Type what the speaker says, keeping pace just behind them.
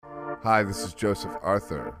Hi, this is Joseph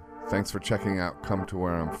Arthur. Thanks for checking out Come to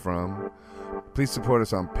Where I'm From. Please support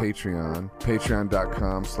us on Patreon,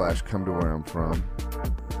 patreon.com/come to where I'm from.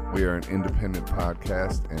 We are an independent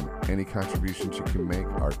podcast, and any contributions you can make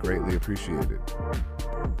are greatly appreciated.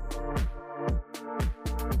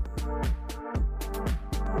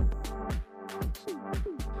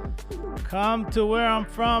 Come to Where I'm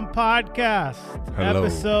From podcast, Hello.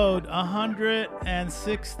 episode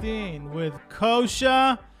 116 with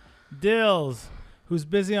Kosha Dills, who's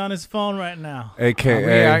busy on his phone right now.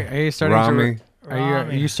 AKA Are you starting Rami. Are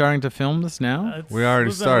you starting to film this now? We already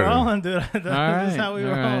We've been started. rolling, dude. All right, This is how we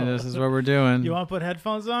all roll. right, this is what we're doing. You want to put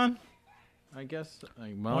headphones on? I guess. Or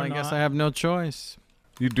I guess not. I have no choice.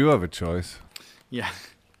 You do have a choice, Yeah.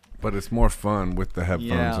 but it's more fun with the headphones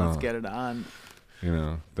Yeah. on. Let's get it on. You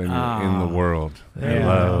know, then you're in the world. There you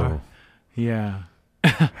Hello. Yeah.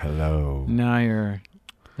 Hello. Now you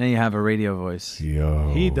have a radio voice.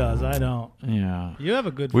 Yo. He does. I don't. Yeah. You have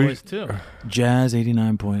a good We- voice, too. Jazz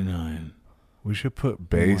 89.9. We should put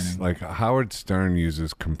bass, morning. like Howard Stern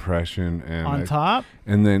uses compression and On top,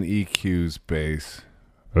 and then EQ's bass.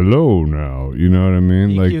 Hello now, you know what I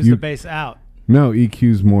mean? Like EQ's you, the bass out. no,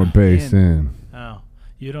 EQ's more bass in. Oh,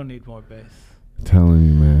 you don't need more bass. Telling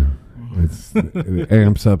you, man, it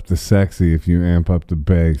amps up the sexy if you amp up the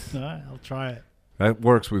bass. All right, I'll try it. That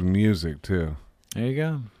works with music too. There you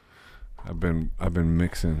go. I've been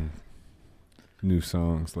mixing new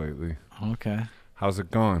songs lately. Okay. How's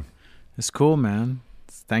it going? It's cool, man.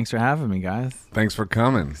 Thanks for having me, guys. Thanks for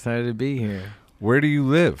coming. Excited to be here. Where do you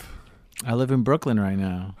live? I live in Brooklyn right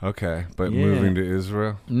now. Okay, but Yeah. moving to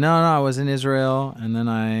Israel? No, I was in Israel, and then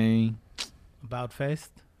I About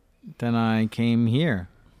faced? came here.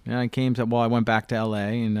 Yeah, I went back to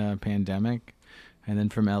LA in the pandemic, and then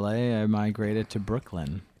from LA I migrated to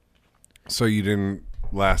Brooklyn. So you didn't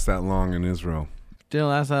last that long in Israel? Didn't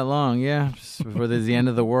last that long, yeah, just before there's the end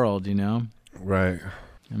of the world, you know? Right.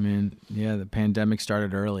 I mean, yeah, the pandemic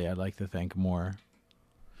started early, I'd like to think more.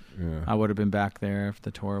 Yeah. I would have been back there if the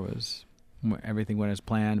tour was, everything went as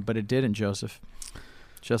planned, but it didn't, Joseph.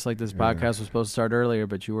 Just like this Yeah. podcast was supposed to start earlier,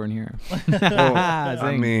 but you weren't here.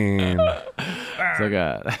 I mean, So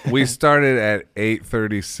good. we started at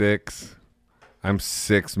 8:36. I'm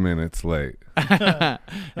 6 minutes late.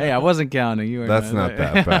 Hey, I wasn't counting. You were. That's not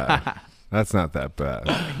that bad. That's not that bad.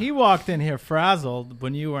 He walked in here frazzled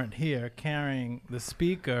when you weren't here, carrying the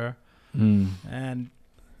speaker, and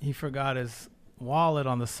he forgot his wallet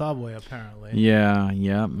on the subway, apparently. Yeah.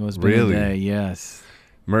 It was been Really? a day. Yes.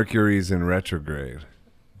 Mercury's in retrograde.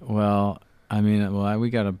 Well, I mean, we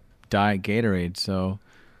got a Diet Gatorade, so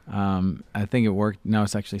I think it worked. No,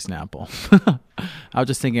 it's actually Snapple. I was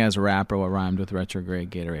just thinking as a rapper what rhymed with retrograde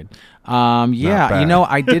Gatorade. Yeah, bad. you know,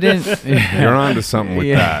 I didn't. You're onto something with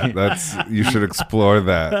Yeah. that. You should explore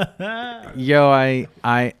that. Yo,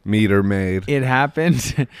 I. Meter maid, It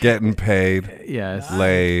happened. getting paid, Yes.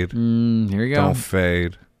 laid, Here you go. don't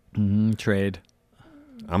fade. Trade.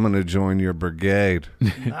 I'm gonna join your brigade.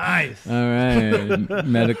 Nice. All right.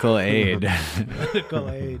 Medical aid. Medical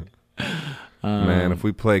aid. Man, if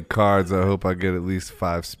we play cards, I hope I get at least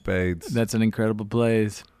 5 spades. That's an incredible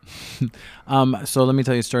place. So let me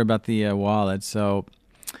tell you a story about the wallet. So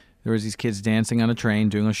there was these kids dancing on a train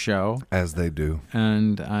doing a show, As they do.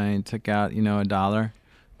 and I took out, $1,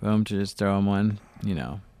 boom, to just throw them one,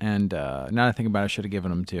 And now that I think about it, I should have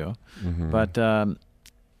given them two. Mm-hmm. But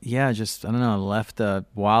yeah, just, I don't know, left the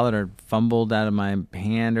wallet or fumbled out of my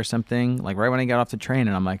hand or something, like right when I got off the train.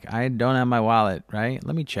 And I'm like, I don't have my wallet, right?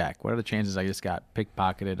 Let me check. What are the chances I just got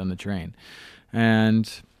pickpocketed on the train?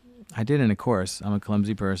 And I didn't, of course. I'm a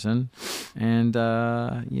clumsy person. And,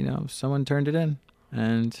 someone turned it in.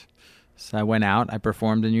 And so I went out. I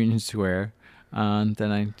performed in Union Square. And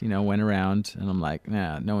then I, went around. And I'm like,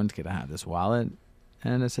 nah, no one's going to have this wallet.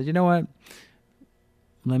 And I said, you know what?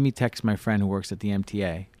 Let me text my friend who works at the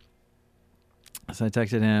MTA. So I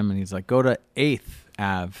texted him, and he's like, go to 8th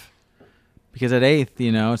Ave. Because at 8th,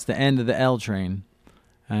 it's the end of the L train.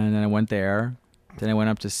 And then I went there. Then I went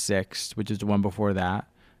up to 6th, which is the one before that.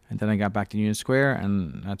 And then I got back to Union Square,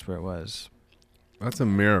 and that's where it was. That's a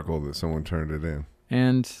miracle that someone turned it in.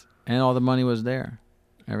 And all the money was there.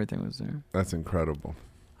 Everything was there. That's incredible.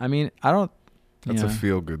 I mean, I don't... That's a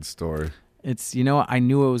feel-good story. It's, I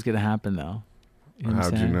knew it was going to happen, though. You know what I'm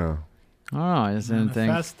How'd you saying? know? I don't know. I just didn't think...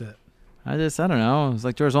 Manifest it. I don't know. It's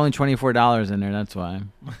like there was only $24 in there. That's why. You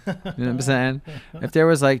know what I'm saying? If there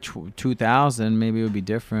was like 2,000, maybe it would be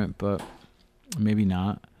different, but maybe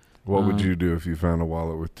not. What would you do if you found a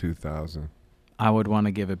wallet with 2,000? I would want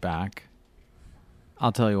to give it back.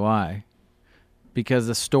 I'll tell you why. Because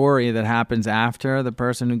the story that happens after the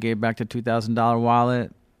person who gave back the $2,000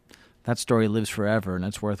 wallet, that story lives forever, and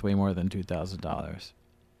it's worth way more than $2,000.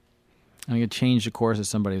 And it could change the course of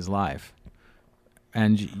somebody's life.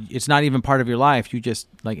 And it's not even part of your life. You just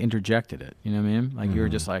like interjected it. You know what I mean? Like you were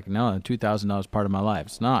just like, no, $2,000 is part of my life.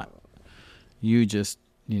 It's not. You just,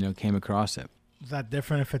 came across it. Is that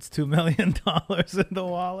different if it's $2 million in the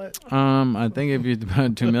wallet? I think if you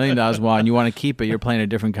put $2 million wallet and you want to keep it, you're playing a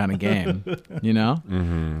different kind of game.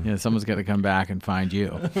 Mm-hmm. Yeah, someone's got to come back and find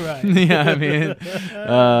you. Right. Yeah, I mean,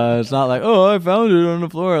 it's not like, oh, I found it on the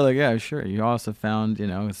floor. Like, yeah, sure. You also found,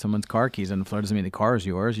 someone's car keys on the floor. Doesn't mean the car is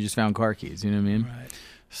yours. You just found car keys. You know what I mean? Right.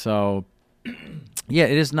 So, yeah,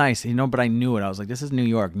 it is nice, but I knew it. I was like, this is New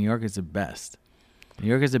York. New York is the best. New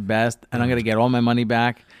York is the best, and I'm going to get all my money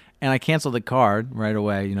back. And I canceled the card right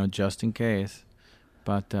away, just in case.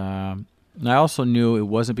 But I also knew it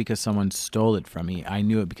wasn't because someone stole it from me. I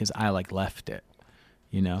knew it because I left it,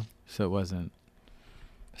 So it wasn't.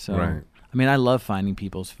 So Right. I mean, I love finding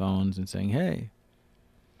people's phones and saying, "Hey,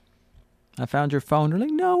 I found your phone." They're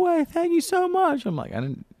like, "No way! Thank you so much." I'm like,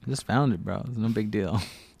 I just found it, bro. It's no big deal.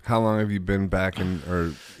 How long have you been back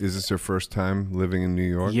or is this your first time living in New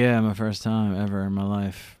York? Yeah, my first time ever in my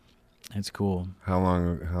life. It's cool. How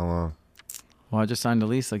long? Well, I just signed a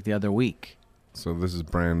lease the other week. So this is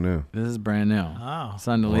brand new. This is brand new. Oh.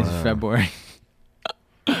 Signed the lease in February.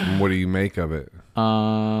 And what do you make of it?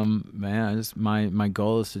 Man, my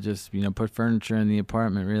goal is to just put furniture in the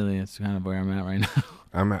apartment. Really, it's kind of where I'm at right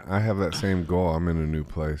now. I have that same goal. I'm in a new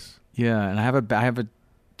place. Yeah, and I have a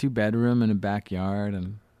 2-bedroom and a backyard,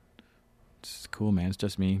 and it's cool, man. It's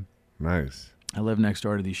just me. Nice. I live next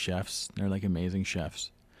door to these chefs. They're amazing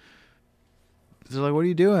chefs. They're like, "What are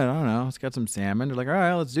you doing?" I don't know. It's got some salmon. They're like, "All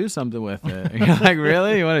right, let's do something with it." You're like,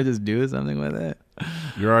 "Really? You want to just do something with it?"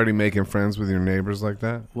 You're already making friends with your neighbors like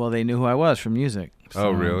that? Well, they knew who I was from music. So,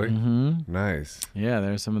 Oh, really? Mm-hmm. Nice. Yeah,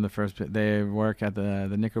 they're some of the first. They work at the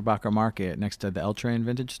Knickerbocker Market next to the L Train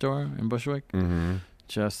Vintage Store in Bushwick. Mm-hmm.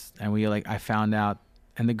 I found out,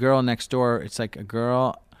 and the girl next door, it's like a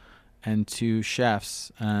girl and 2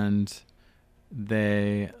 chefs, and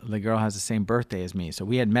the girl has the same birthday as me. So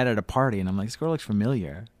we had met at a party, and I'm like, this girl looks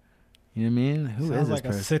familiar. You know what I mean? Who Sounds is this like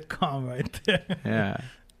person? a sitcom right there. Yeah.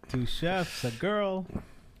 2 chefs, a girl.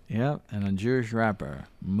 Yep, and a Jewish rapper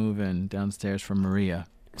moving downstairs from Maria.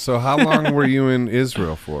 So how long were you in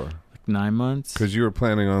Israel for? 9 months. Because you were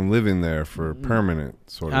planning on living there for permanent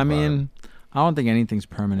sort of I vibe. mean, I don't think anything's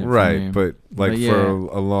permanent for Right, me. but But yeah. for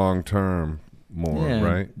a long term more, Yeah,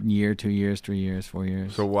 right? Year, 2 years, 3 years, 4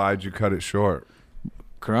 years. So why'd you cut it short?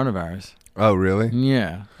 Coronavirus. Oh, really?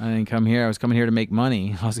 Yeah, I didn't come here. I was coming here to make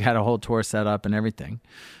money. I had a whole tour set up and everything,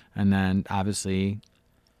 and then obviously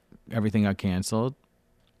everything got canceled,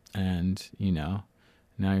 and now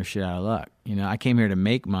you're shit out of luck. I came here to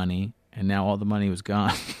make money, and now all the money was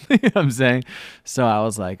gone. You know what I'm saying? So I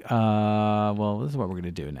was like, well, this is what we're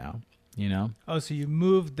gonna do now. Oh, so you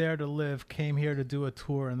moved there to live, came here to do a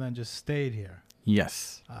tour, and then just stayed here.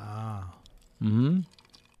 Yes. Ah. Mm-hmm.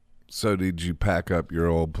 So did you pack up your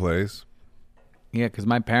old place? Yeah, because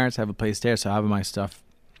my parents have a place there, so I have my stuff.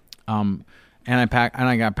 And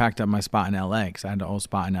I got packed up my spot in L.A. because I had an old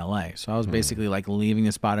spot in L.A. So I was basically leaving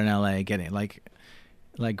the spot in L.A., getting like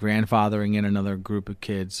grandfathering in another group of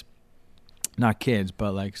kids, not kids,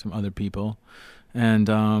 but some other people.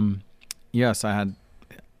 And yes,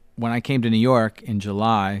 when I came to New York in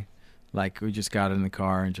July, we just got in the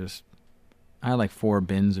car and I had 4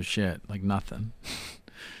 bins of shit, nothing.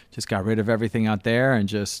 Just got rid of everything out there and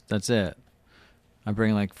that's it. I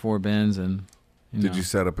bring 4 bins and. Did you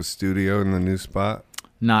set up a studio in the new spot?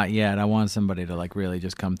 Not yet. I want somebody to really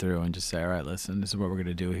just come through and just say, all right, listen, this is what we're going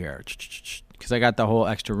to do here. Because I got the whole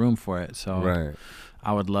extra room for it. So Right.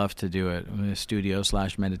 I would love to do it. A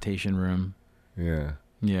studio/meditation room. Yeah.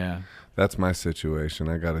 Yeah. That's my situation.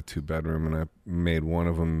 I got a 2-bedroom and I made one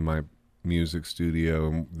of them my music studio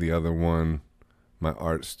and the other one my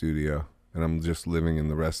art studio. And I'm just living in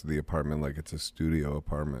the rest of the apartment like it's a studio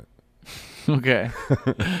apartment. Okay.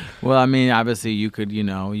 Well, I mean, obviously you could, you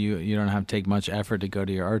don't have to take much effort to go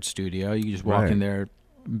to your art studio. You can just walk Right. in there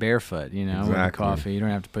barefoot, with a Exactly. coffee. You don't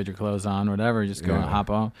have to put your clothes on, whatever. Just go and Yeah. hop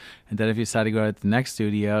on. And then if you decide to go to the next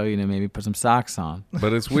studio, maybe put some socks on.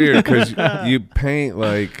 But it's weird because you paint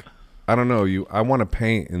I don't know. I want to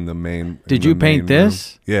paint in the main. Did in you the paint main room.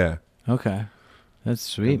 this? Yeah. Okay. That's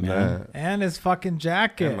sweet, And man. that. And his fucking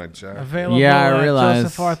jacket. And my jacket. Available Yeah, I at realized.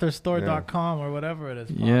 JosephArthurStore.com or whatever it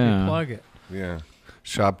is. Poppy. Yeah. Plug it. Yeah.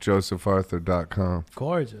 ShopJosephArthur.com.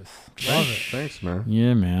 Gorgeous. Love it. Thanks, man.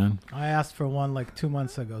 Yeah, man. I asked for one 2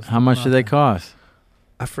 months ago. How much do they cost?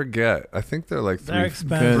 I forget. I think they're They're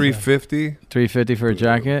expensive. $350. $350 for a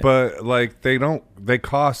jacket? But they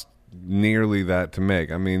cost nearly that to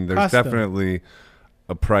make. I mean, there's Custom. definitely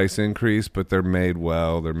a price increase, but they're made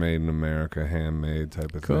well. They're made in America, handmade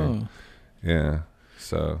type of thing. Cool. Yeah.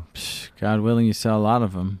 So, God willing, you sell a lot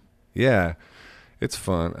of them. yeah, it's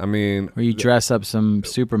fun. I mean, Or you dress up some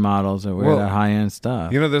supermodels that wear Well, that high-end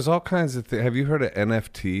stuff. you know, there's all kinds of things. Have you heard of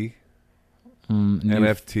NFT?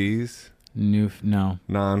 NFTs? No.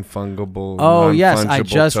 Non-fungible. Oh, yes. I non-fungible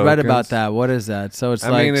just read about tokens. that. What is that? So it's I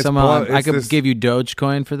like mean, it's someone, I it's could this- give you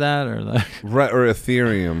Dogecoin for that? Or like, Right, or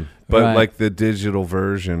Ethereum, but Right. like the digital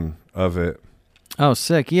version of it. oh,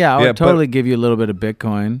 sick. Yeah, I Yeah, would totally give you a little bit of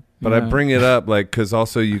Bitcoin. But I Yeah. bring it up like because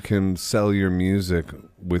also you can sell your music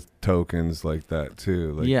with tokens like that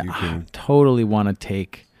too. Like yeah, you I can totally want to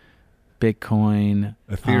take Bitcoin,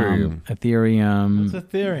 Ethereum. Ethereum, It's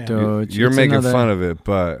Ethereum. Doge. You're It's making another- fun of it,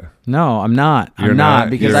 but No, I'm not. You're I'm not not?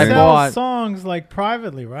 because You're I You in- sell bought. songs like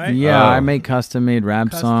privately, right? Yeah, Oh. I make custom-made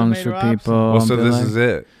rap songs Custom-made for rap people. well, so Be this like, is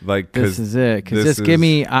it. Like This because is it. Because this just give is-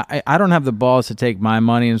 me. I don't have the balls to take my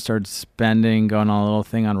money and start spending, going on a little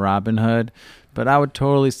thing on Robinhood, but I would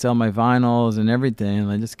totally sell my vinyls and everything.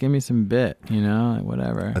 Like, just give me some bit, like,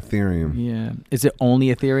 whatever. Ethereum. Yeah. Is it only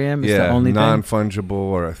Ethereum? Is the Yeah, only thing? non-fungible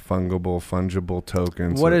or fungible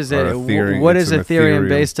tokens. What are- is are it? Ethereum. What It's is an Ethereum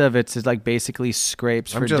based of? It's like basically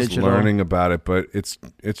scrapes I'm for just digital. learning about it, but it's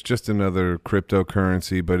just another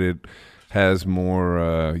cryptocurrency, but it has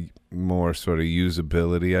more sort of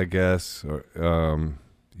usability, I guess. Or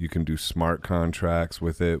you can do smart contracts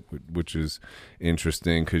with it, which is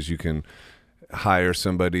interesting because you can hire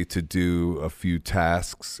somebody to do a few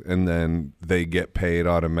tasks and then they get paid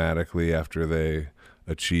automatically after they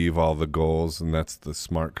achieve all the goals, and that's the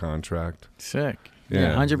smart contract. Sick.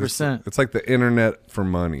 Yeah, 100%. It's like the internet for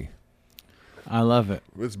money. I love it.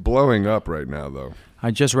 It's blowing up right now, though.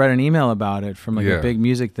 I just read an email about it from like Yeah. a big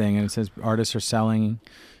music thing, and it says artists are selling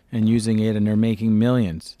and using it, and they're making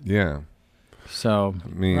millions. Yeah. So I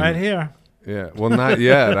mean, Right here. Yeah. Well, not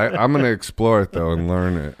yet. I'm going to explore it, though, and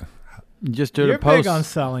learn it. you just did You're a post. big on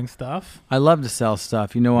selling stuff. I love to sell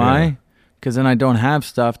stuff. You know Yeah. why? Because then I don't have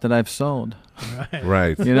stuff that I've sold. Right.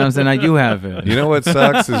 Right. You know what I'm saying? I do have it. You know what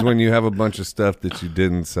sucks is when you have a bunch of stuff that you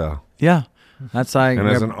didn't sell. Yeah. That's like And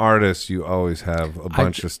as an artist, you always have a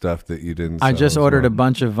bunch of stuff that you didn't sell. I just as ordered well. a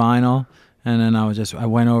bunch of vinyl, and then I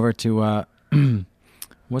went over to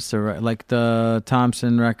what's the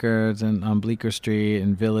Thompson Records and on Bleecker Street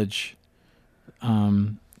and Village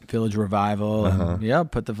Revival. Uh-huh.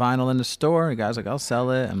 And, put the vinyl in the store. The guy's like, I'll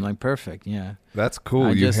sell it. I'm like, perfect. Yeah. That's cool. I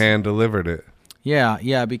You just- hand delivered it.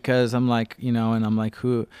 Yeah, because I'm like, and I'm like,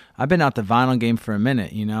 I've been out the vinyl game for a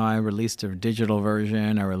minute, I released a digital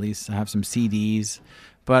version, I have some CDs,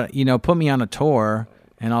 but, put me on a tour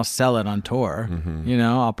and I'll sell it on tour, Mm-hmm.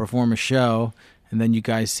 I'll perform a show and then you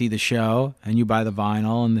guys see the show and you buy the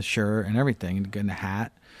vinyl and the shirt and everything and the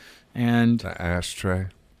hat and The ashtray.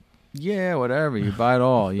 yeah, whatever, you buy it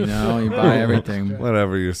all, you buy everything.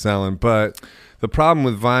 Whatever you're selling. But the problem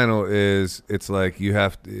with vinyl is it's like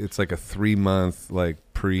it's like a 3-month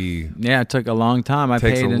Yeah, it took a long time.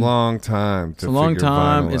 takes a long time to It's a long figure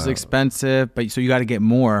time. vinyl It's out. expensive, but so you got to get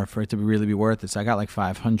more for it to really be worth it. So I got like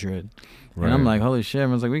 500, Right. and I'm like, holy shit! I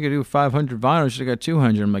was like, we could do 500 vinyl. Should have got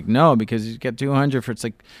 200. I'm like, no, because you get 200 for it's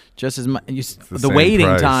like just as much. The same waiting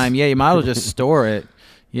price. time. Yeah, you might as well just store it.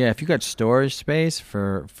 Yeah, if you got storage space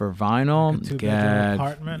for vinyl, Like a two-bedroom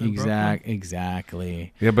apartment in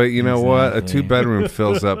exactly. Yeah, but you know what? A Exactly. 2-bedroom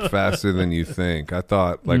fills up faster than you think. I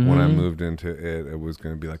thought, when I Mhm. moved into it, it was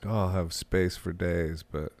going to be like, oh, I'll have space for days.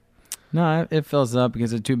 But No, it fills up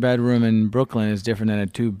because a 2-bedroom in Brooklyn is different than a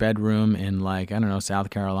 2-bedroom in South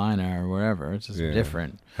Carolina or wherever. It's just Yeah.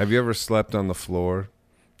 different. have you ever slept on the floor?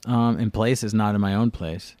 In places, not in my own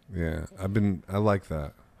place. Yeah, I like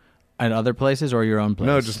that. At other places or your own place?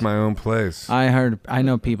 No, just my own place. I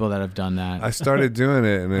know people that have done that. I started doing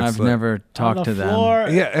it, and it's I've like, never On talked the to floor.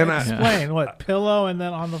 Yeah, and I- explain what pillow and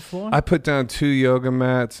then on the floor. I put down 2 yoga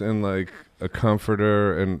mats and like a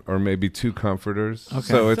comforter or maybe 2 comforters. Okay.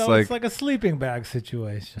 So it's like a sleeping bag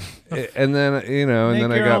situation. and then and Make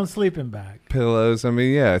then I your got own sleeping bag. pillows. I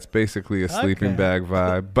mean, yeah, it's basically a sleeping Okay. bag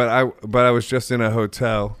vibe. But I was just in a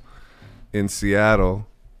hotel in Seattle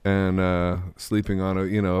and sleeping on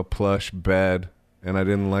a plush bed, and I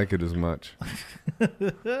didn't like it as much.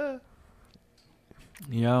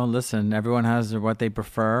 Listen, everyone has what they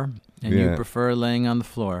prefer, and Yeah. you prefer laying on the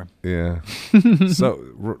floor. Yeah. So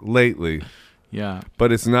lately, Yeah.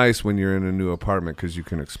 but it's nice when you're in a new apartment because you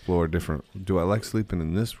can explore different. Do I like sleeping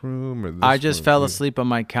in this room or this? I just room? fell asleep on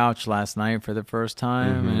my couch last night for the first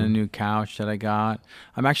time in a new couch that I got.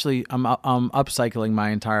 I'm upcycling my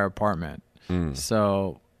entire apartment. Mm.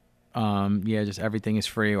 So, just everything is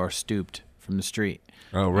free or stooped from the street.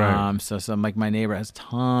 Oh, right. So like my neighbor has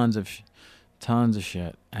tons of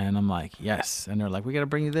shit, and I'm like, yes. And they're like, we got to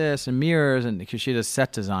bring you this and mirrors, and because she does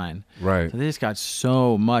set design. Right. So they just got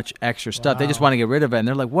so much extra stuff. They just Wow. want to get rid of it. And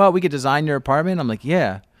they're like, well, we could design your apartment. I'm like,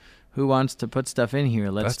 yeah. Who wants to put stuff in here?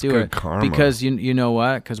 Let's That's do good it. karma. Because you know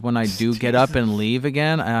what? Because when I do get up and leave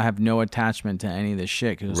again, I have no attachment to any of this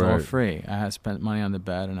shit because it's all Right. free. I have spent money on the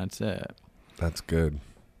bed, and that's it. That's good.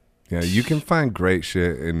 Yeah, you can find great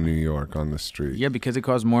shit in New York on the street. Yeah, because it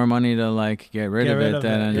costs more money to like get rid of it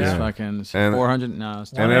than just yeah. fucking And- 400. No,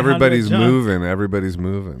 it's And 1-800 everybody's jump. moving. Everybody's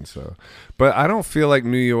moving. So, but I don't feel like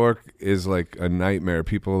New York is like a nightmare.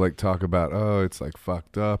 People like talk about, oh, it's like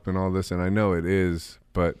fucked up and all this, and I know it is,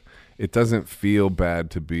 but it doesn't feel bad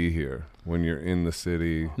to be here when you're in the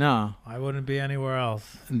city. no. I wouldn't be anywhere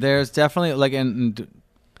else. There's definitely like, and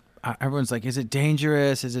everyone's like, is it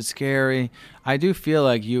dangerous? Is it scary? I do feel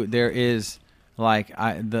like there is like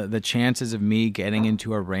the chances of me getting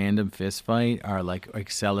into a random fist fight are like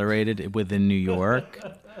accelerated within New York.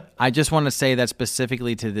 I just want to say that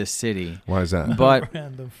specifically to this city. Why is that? But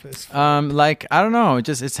Random fist. like I don't know,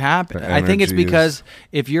 it's happened. The I think it's energy because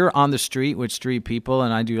if you're on the street with street people,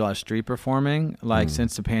 and I do a lot of street performing, like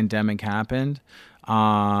since the pandemic happened,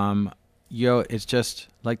 it's just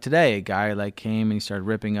like today, a guy like came and he started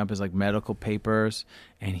ripping up his like medical papers,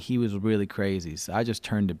 and he was really crazy. So I just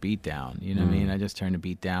turned the beat down. You know what I mean? I just turned the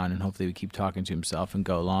beat down, and hopefully we keep talking to himself and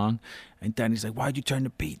go along. And then he's like, "Why'd you turn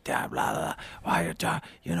the beat down? Blah blah. Blah. Why you turn?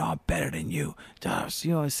 You know, I'm better than you."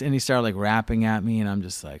 You know, and he started like rapping at me, and I'm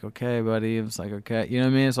just like, "Okay, buddy." It's like, "Okay," you know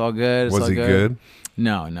what I mean? It's all good. It's Was all he good?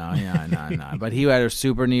 No. But he had a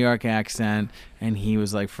super New York accent, and he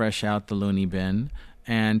was like fresh out the loony bin.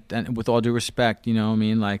 And with all due respect, you know what I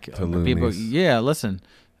mean? Like To people, loonies. yeah, listen,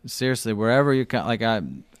 seriously, wherever you can, like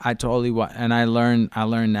I totally, and I learned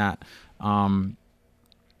that,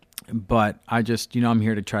 but I just, you know, I'm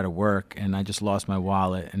here to try to work, and I just lost my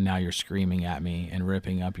wallet, and now you're screaming at me and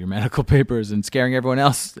ripping up your medical papers and scaring everyone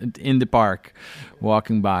else in the park,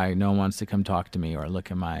 walking by. No one wants to come talk to me or look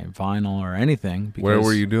at my vinyl or anything. Because, Where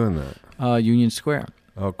were you doing that? Union Square.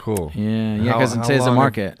 Oh, cool. Yeah, How- because how it says the long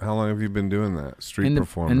market. How long have you been doing that? Street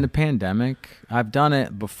performing? In the pandemic, I've done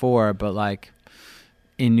it before, but like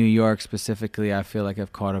in New York specifically, I feel like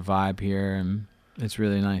I've caught a vibe here, and it's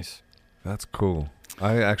really nice. That's cool.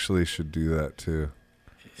 I actually should do that too.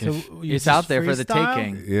 So you It's just out there for the freestyle?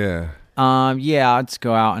 taking. Yeah. Yeah, I'll just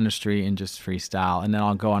go out in the street and just freestyle, and then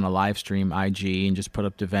I'll go on a live stream IG and just put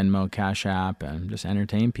up the Venmo Cash App and just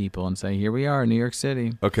entertain people and say, "Here we are in New York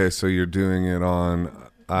City." Okay, so you're doing it on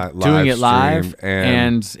live Doing it stream live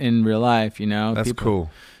and in real life, you know. that's People-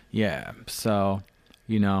 cool. Yeah, so,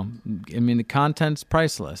 you know, I mean, the content's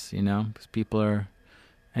priceless, you know, because people are,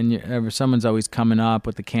 and someone's always coming up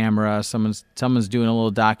with the camera. Someone's doing a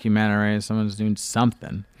little documentary. Someone's doing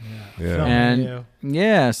something. Yeah. Filming And you.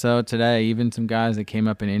 yeah, so today, even some guys that came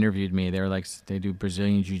up and interviewed me, they were like, they do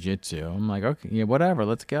Brazilian Jiu-Jitsu. I'm like, okay, yeah, whatever,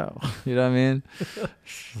 let's go. You know what I mean?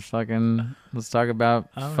 Let's talk about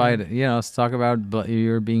All fight. right. You know, let's talk about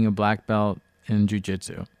you're being a black belt in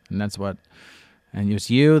Jiu-Jitsu, and that's what. And it was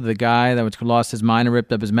you, the guy that lost his mind and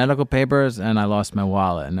ripped up his medical papers, and I lost my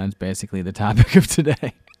wallet, and that's basically the topic of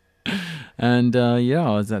today. And you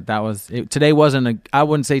know, today wasn't I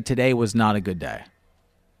wouldn't say today was not a good day.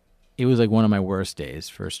 It was like one of my worst days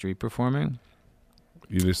for street performing.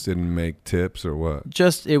 You just didn't make tips or what?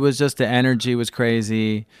 It was just the energy was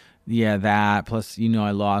crazy. Yeah, that plus, you know,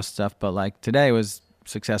 I lost stuff, but like today was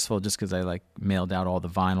successful just because I like mailed out all the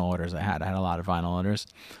vinyl orders I had. I had a lot of vinyl orders,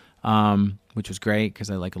 which was great because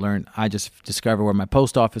I just discovered where my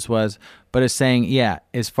post office was. But it's saying, yeah,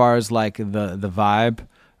 as far as like the vibe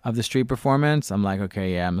of the street performance, I'm like,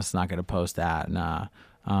 okay, yeah, I'm just not gonna post that. Nah.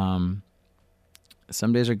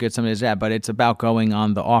 Some days are good, some days are bad, but it's about going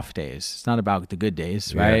on the off days. It's not about the good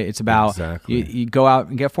days, right? Yeah, It's about exactly. you go out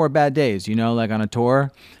and get 4 bad days, you know, like on a tour.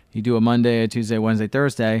 You do a Monday, a Tuesday, Wednesday,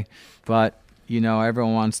 Thursday, but, you know,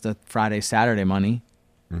 everyone wants the Friday, Saturday money,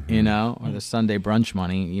 you know, or the Sunday brunch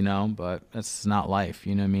money, you know, but that's not life,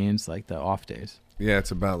 you know what I mean? It's like the off days. Yeah,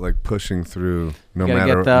 it's about like pushing through no You gotta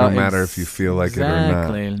matter get the- no matter if you feel like it or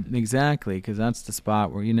not. Exactly, because that's the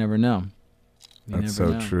spot where you never know. You That's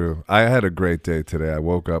never so know. true. I had a great day today. I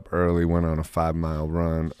woke up early, went on a 5-mile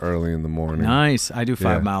run early in the morning. Nice. I do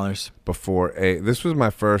 5 Yeah. milers. Before 8. This was my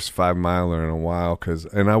first 5-miler in a while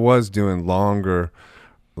and I was doing longer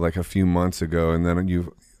like a few months ago, and then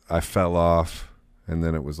I fell off, and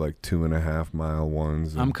then it was like 2.5-mile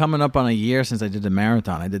ones. I'm coming up on a year since I did the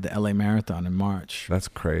marathon. I did the LA Marathon in March. That's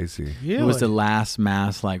crazy. It was the last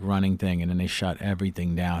mass like running thing, and then they shut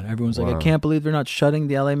everything down. Everyone's like, Wow. I can't believe they're not shutting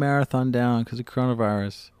the LA Marathon down because of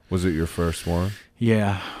coronavirus. Was it your first one?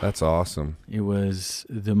 Yeah. That's awesome. It was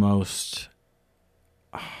the most,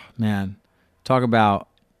 man, talk about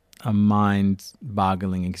a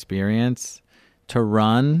mind-boggling experience. To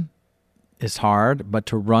run is hard, but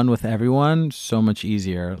to run with everyone, so much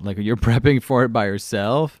easier. Like you're prepping for it by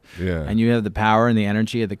yourself, and you have the power and the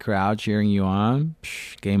energy of the crowd cheering you on.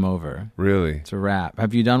 Game over. Really? It's a wrap.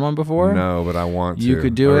 Have you done one before? No, but I want to. You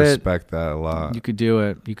could do it. I respect that a lot. You could do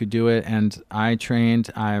it. You could do it. And I trained.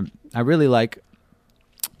 I really like.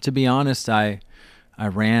 To be honest, I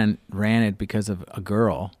ran it because of a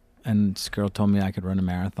girl, and this girl told me I could run a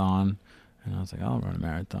marathon, and I was like, I'll run a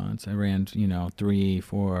marathon. So I ran, 3,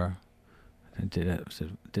 4. I did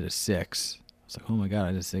a 6. I was like, oh my God,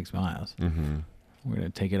 I did 6 miles. Mm-hmm. We're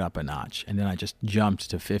going to take it up a notch. And then I just jumped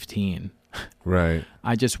to 15. Right.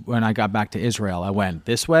 When I got back to Israel, I went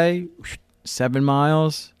this way, 7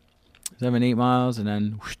 miles, 8 miles, and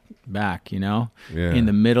then back, in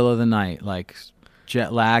the middle of the night, like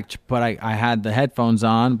jet lagged. But I had the headphones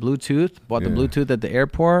on, Bluetooth, bought the Bluetooth at the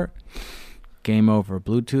airport. Game over.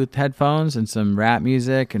 Bluetooth headphones and some rap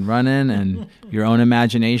music and running and your own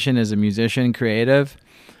imagination as a musician, creative.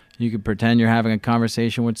 You could pretend you're having a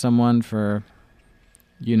conversation with someone for,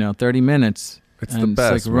 30 minutes. It's the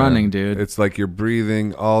best. It's like running, dude. It's like you're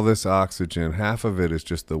breathing all this oxygen. Half of it is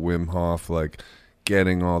just the Wim Hof, like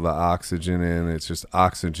getting all the oxygen in. It's just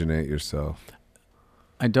oxygenate yourself.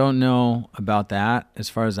 I don't know about that as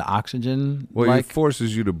far as the oxygen. Well, it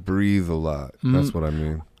forces you to breathe a lot. That's what I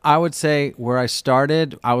mean. I would say where I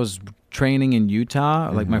started, I was training in Utah,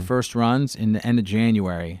 like my first runs in the end of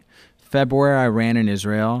January. February, I ran in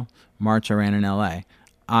Israel. March, I ran in LA.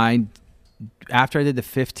 After I did the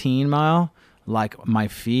 15 mile, like my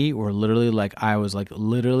feet were literally I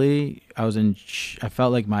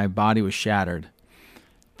felt like my body was shattered.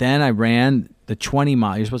 Then I ran the 20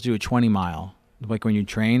 mile. You're supposed to do a 20 mile. Like when you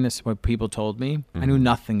train, this is what people told me. I knew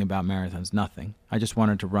nothing about marathons, nothing. I just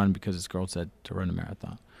wanted to run because this girl said to run a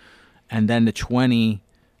marathon. And then the 20,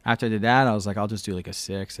 after I did that, I was like, I'll just do like a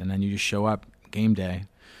 6. And then you just show up game day.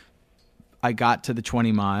 I got to the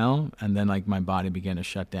 20 mile and then like my body began to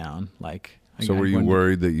shut down. So were you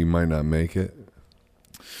worried that you might not make it?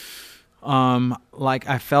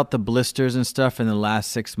 I felt the blisters and stuff in the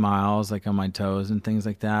last 6 miles, like on my toes and things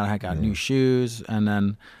like that. I got new shoes, and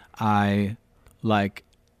then I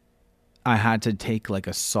had to take like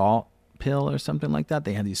a salt pill or something like that.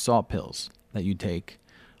 They had these salt pills that you take,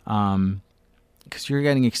 because you're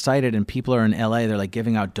getting excited and people are in LA. They're like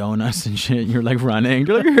giving out donuts and shit. And you're like running.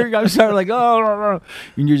 You're like, here you go. Start like, oh,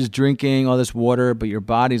 and you're just drinking all this water, but your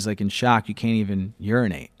body's like in shock. You can't even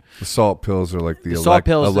urinate. The salt pills are like the salt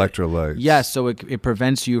pills, electrolytes. Yes, so it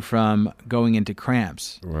prevents you from going into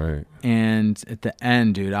cramps. Right. And at the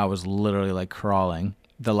end, dude, I was literally like crawling.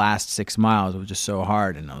 The last 6 miles, it was just so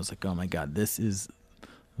hard. And I was like, oh my God, this is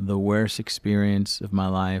the worst experience of my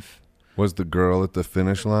life. Was the girl at the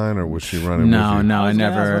finish line, or was she running No, with you? no, I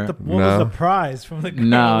never. What was the prize from the girl?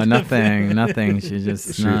 No, nothing. She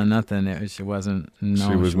just, nothing. She wasn't,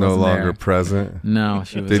 she was no longer there. Present? No,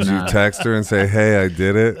 she was Did not. you text her and say, hey, I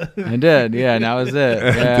did it? I did, yeah, and that was it.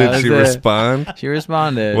 Yeah, Did she respond? She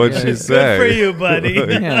responded. What'd she say? Good for you, buddy.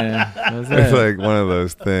 Yeah, that was It's it. like one of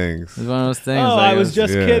those things. It was one of those things. Oh, I was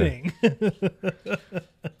just kidding.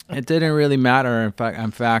 It didn't really matter.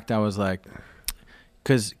 In fact, I was like,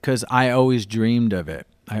 because I always dreamed of it.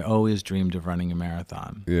 I always dreamed of running a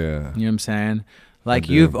marathon. Yeah. You know what I'm saying? Like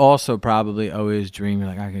you've also probably always dreamed,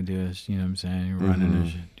 like, I could do this. You know what I'm saying? You're running and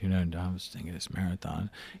shit. I was thinking this marathon.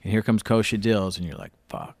 And here comes Kosha Dills, and you're like,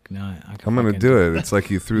 fuck, no. I'm going to do it. It's like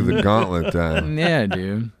you threw the gauntlet down. Yeah,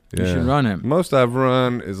 dude. You should run it. Most I've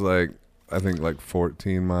run is like, I think like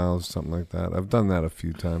 14 miles, something like that. I've done that a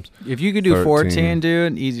few times. If you could do 14,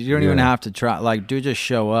 dude, easy. You don't even have to try. Like, dude, just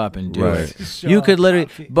show up and do it. You could literally,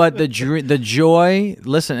 but the joy,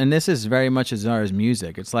 listen, and this is very much as far as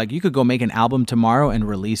music. It's like you could go make an album tomorrow and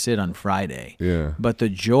release it on Friday. Yeah. But the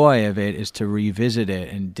joy of it is to revisit it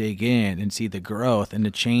and dig in and see the growth and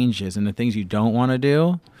the changes and the things you don't want to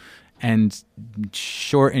do and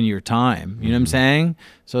shorten your time. You know what I'm saying?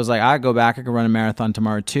 So it's like, I go back, I could run a marathon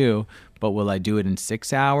tomorrow too. But will I do it in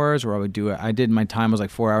 6 hours, or I would do it? I did, my time was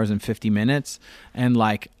like 4 hours and 50 minutes, and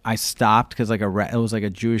like I stopped because like it was like a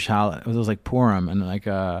Jewish holiday. It was like Purim, and like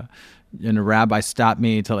and a rabbi stopped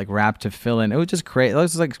me to like wrap to fill in. It was just crazy. It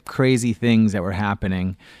was like crazy things that were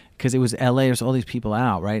happening because it was LA. There's all these people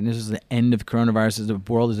out, right? And this is the end of coronavirus.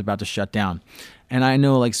 The world is about to shut down, and I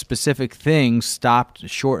know like specific things stopped,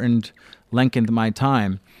 shortened, lengthened my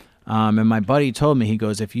time. And my buddy told me, he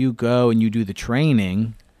goes, if you go and you do the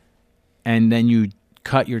training, and then you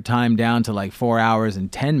cut your time down to like 4 hours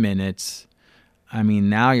and 10 minutes, I mean,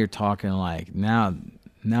 now you're talking like now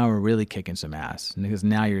we're really kicking some ass because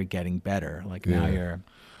now you're getting better. Like now you're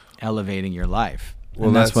elevating your life. Well,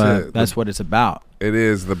 and that's that's what it's about. It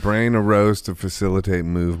is. The brain arose to facilitate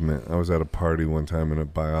movement. I was at a party one time and a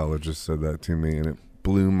biologist said that to me and it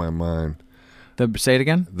blew my mind. Say it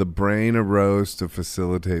again? The brain arose to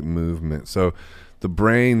facilitate movement. So the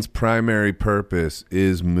brain's primary purpose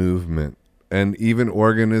is movement. And even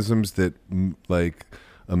organisms that like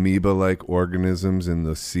amoeba-like organisms in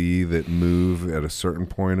the sea that move at a certain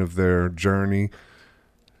point of their journey,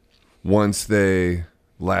 once they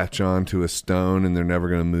latch onto a stone and they're never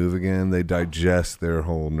going to move again, they digest their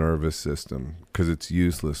whole nervous system because it's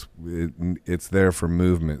useless. It's there for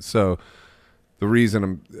movement. So the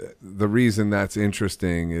reason that's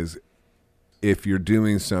interesting is if you're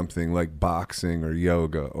doing something like boxing or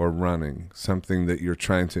yoga or running, something that you're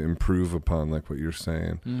trying to improve upon, like what you're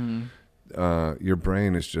saying, your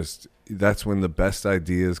brain is just, that's when the best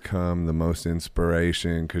ideas come, the most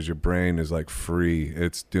inspiration, because your brain is like free.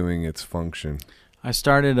 It's doing its function. I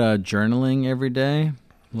started journaling every day,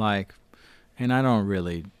 and I don't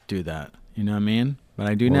really do that. You know what I mean? But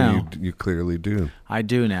I do now. You clearly do. I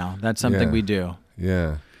do now. That's something we do.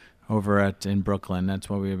 Yeah. Over in Brooklyn. That's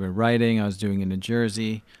what we've been writing. I was doing it in New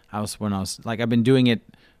Jersey. I've been doing it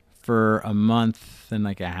for a month and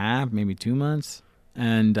like a half, maybe 2 months,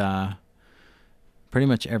 and pretty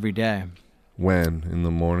much every day. When? In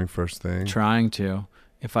the morning, first thing? Trying to.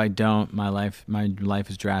 If I don't, my life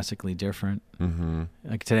is drastically different. Mm-hmm.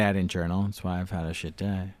 Like today, I didn't journal. That's why I've had a shit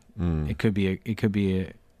day. It could be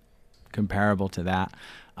comparable to that.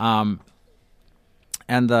 And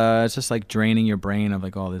it's just like draining your brain of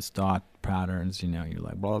like all this thought patterns. You know, you're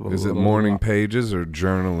like blah blah blah. Is it morning pages or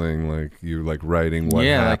journaling? Like you like writing what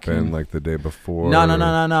happened like the day before?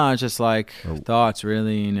 No. It's just like thoughts,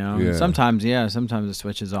 really. You know. Yeah. Sometimes it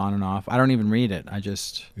switches on and off. I don't even read it. I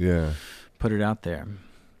just put it out there.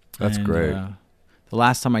 That's great. The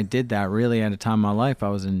last time I did that, really at a time in my life, I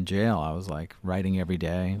was in jail. I was like writing every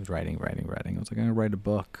day. I was writing. I was like, I'm gonna write a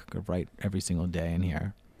book. I'm gonna write every single day in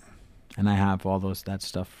here. And I have all that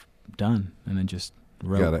stuff done, and then just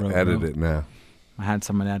wrote. You gotta edit it now. I had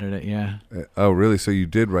someone edit it, yeah. Oh, really? So you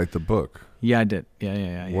did write the book? Yeah, I did.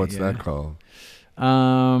 Yeah. What's that called?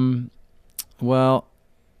 Well,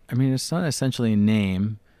 I mean, it's not essentially a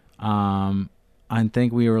name. I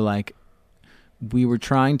think we were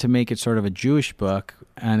trying to make it sort of a Jewish book,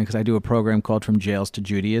 and because I do a program called From Jails to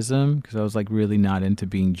Judaism, because I was like really not into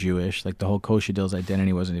being Jewish. Like the whole Kosher Dills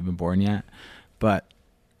identity wasn't even born yet, but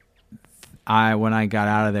when I got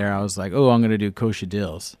out of there, I was like, oh, I'm going to do Kosher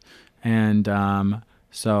Dills. And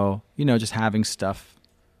so, just having stuff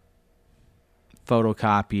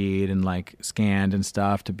photocopied and like scanned and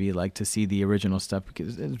stuff to be like to see the original stuff,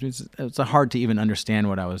 because it's hard to even understand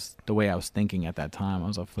the way I was thinking at that time. I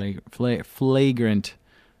was a flagrant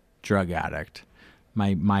drug addict.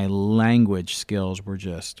 My language skills were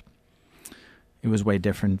just, it was way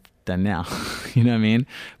different than now. You know what I mean?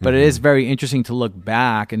 But it is very interesting to look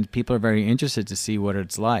back, and people are very interested to see what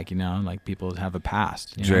it's like, like people have a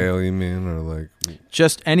past. Jail, you mean? Or like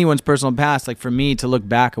just anyone's personal past. Like for me to look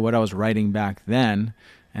back at what I was writing back then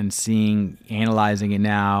and analyzing it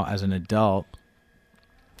now as an adult,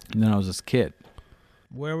 and then I was this kid.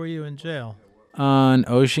 Where were you in jail? On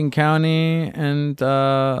Ocean County and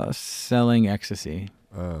selling ecstasy.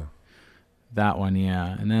 That one,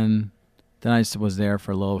 yeah. And then I just was there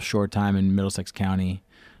for a little short time in Middlesex County.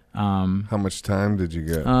 How much time did you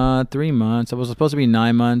get? 3 months. It was supposed to be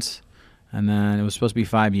 9 months, and then it was supposed to be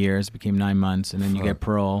 5 years. It became 9 months, and then you get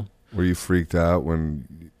parole. Were you freaked out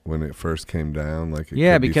when it first came down?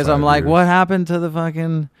 Because I'm like, what happened to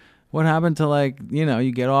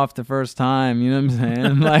you get off the first time, you know what I'm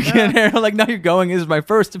saying? Like, and they're like, no, you're going, this is my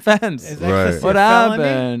first offense. Is ecstasy what a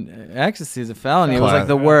happened? Felony? Ecstasy is a felony. It was like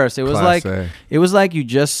the worst. It was like you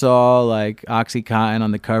just saw like OxyContin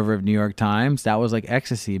on the cover of New York Times. That was like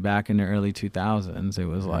ecstasy back in the early 2000s. It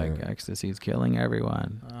was like ecstasy is killing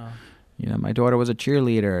everyone. My daughter was a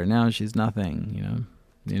cheerleader. Now she's nothing,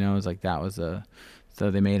 it was like so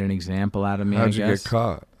they made an example out of me. How'd you get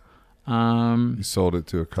caught? You sold it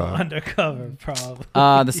to a cop. Undercover, probably.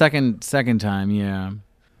 The second time,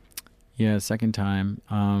 yeah, second time.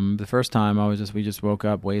 The first time we just woke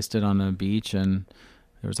up wasted on the beach, and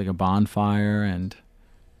there was like a bonfire, and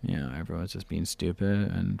everyone was just being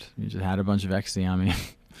stupid, and you just had a bunch of ecstasy on me.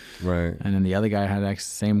 Right. And then the other guy had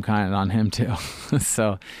same kind on him too,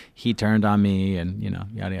 so he turned on me, and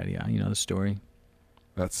yada yada yada. The story.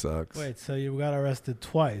 That sucks. Wait, so you got arrested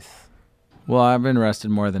twice? Well, I've been arrested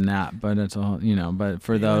more than that, but it's all But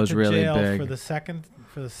for You went those to really jail big, for the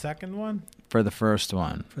second one, for the first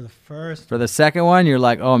one. for the first. For the second one, you're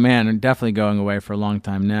like, oh man, I'm definitely going away for a long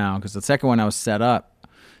time now. Because the second one, I was set up.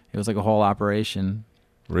 It was like a whole operation.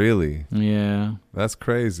 Really? Yeah, That's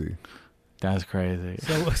crazy. that's crazy.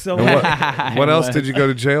 So And what else did you go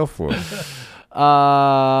to jail for?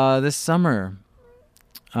 This summer,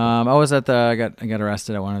 I was at I got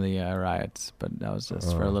arrested at one of the riots, but that was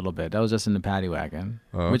just for a little bit. That was just in the paddy wagon,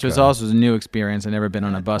 which was Okay. also a new experience. I never been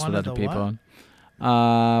on a bus One with of other the people.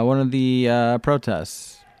 One of the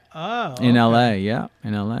protests Oh, in okay. LA,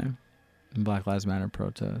 in LA, Black Lives Matter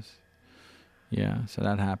protests. Yeah, so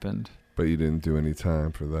that happened. But you didn't do any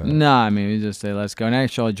time for that. No, I mean we just say let's go. And I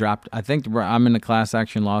actually dropped. I think I'm in a class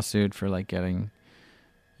action lawsuit for like getting,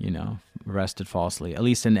 arrested falsely. At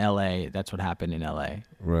least in LA, that's what happened in LA.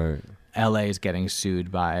 Right. LA is getting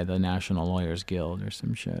sued by the National Lawyers Guild or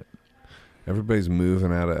some shit. Everybody's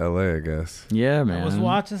moving out of LA, I guess. Yeah, man. I was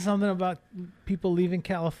watching something about people leaving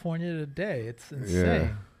California today. It's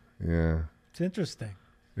insane. Yeah. It's interesting.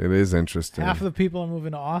 It is interesting. Half of the people are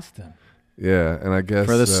moving to Austin. Yeah, and I guess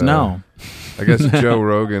for the snow. I guess Joe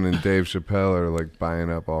Rogan and Dave Chappelle are like buying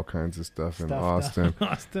up all kinds of stuff in Stuff Austin, down in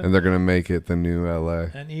Austin. and they're gonna make it the new LA.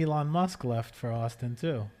 And Elon Musk left for Austin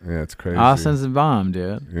too. Yeah, it's crazy. Austin's a bomb,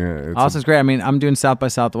 dude. Yeah, it's Austin's great. I mean, I'm doing South by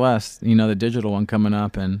Southwest, the digital one coming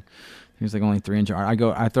up, and there's like only 3 inch.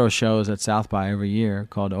 I throw shows at South by every year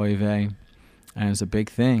called Oy Vey, and it's a big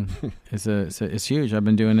thing. It's huge. I've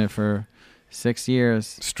been doing it for 6 years.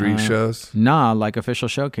 street shows. Nah, like official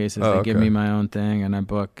showcases. Oh, They give okay. me my own thing, and I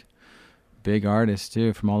book big artists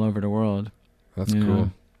too from all over the world. That's Yeah.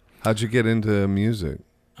 cool. How'd you get into music?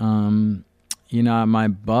 My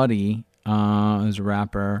buddy is a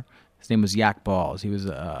rapper. His name was Yak Balls. He was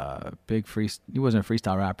a big he wasn't a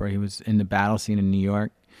freestyle rapper. He was in the battle scene in New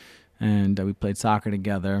York, and we played soccer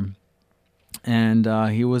together. And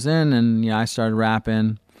he was in, and I started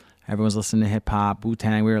rapping. Everyone was listening to hip hop,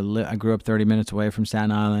 Wu-Tang. I grew up 30 minutes away from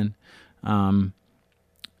Staten Island,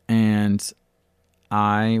 and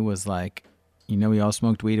I was like, we all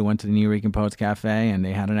smoked weed and went to the New Rican Poets Cafe, and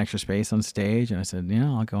they had an extra space on stage, and I said,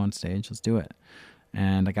 I'll go on stage, let's do it.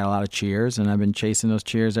 And I got a lot of cheers, and I've been chasing those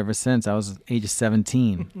cheers ever since. I was age of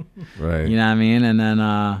 17. Right. You know what I mean? And then,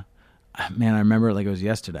 man, I remember it like it was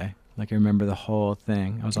yesterday. Like I remember the whole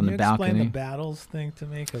thing. I was on the balcony. Can you explain the battles thing to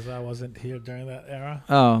me? Because I wasn't here during that era.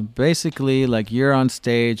 Oh, basically, like you're on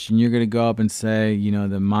stage and you're going to go up and say,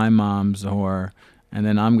 that my mom's a whore. And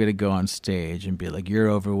then I'm going to go on stage and be like, you're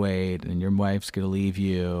overweight and your wife's going to leave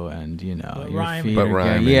you. And, But your rhyming. feet But are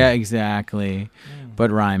rhyming. Yeah, exactly. But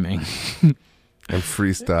rhyming. And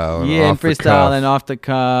freestyle. And Yeah, and off the freestyle cuff. and off the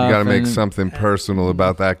cuff. You got to make and- something personal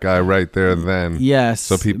about that guy right there then. Yes.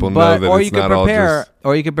 So people know but, that or it's you could not all prepare, just-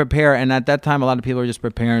 Or you could prepare, and at that time, a lot of people were just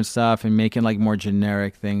preparing stuff and making like more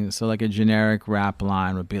generic things. So like a generic rap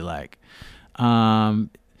line would be like,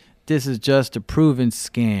 this is just a proven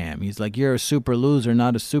scam. He's like, you're a super loser,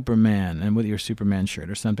 not a Superman, and with your Superman shirt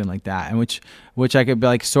or something like that. And which I could be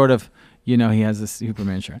like sort of, he has a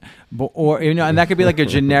Superman shirt, and that could be like a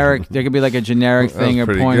generic. There could be like a generic thing That's or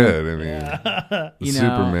pretty point. good. I mean, the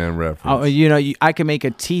Superman reference. I can make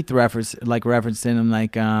a teeth reference, like referencing him,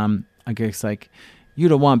 like I guess like, you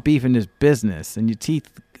don't want beef in this business, and your teeth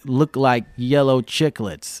look like yellow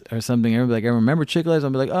chiclets or something. Everybody like, I remember chiclets. I'll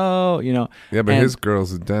be like, oh, Yeah, but and- his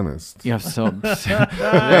girl's a dentist. yeah. So,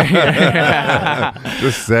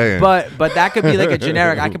 Just saying. but that could be like a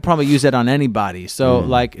generic. I could probably use that on anybody. So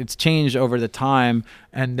like it's changed over the time,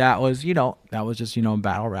 and that was just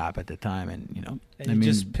battle rap at the time, and And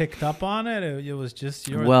you just picked up on it? It was just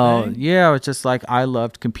your thing? yeah, it's just like I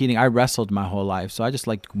loved competing. I wrestled my whole life, so I just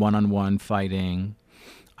liked one-on-one fighting.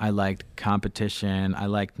 I liked competition. I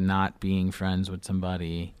liked not being friends with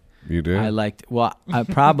somebody. You do? I liked, I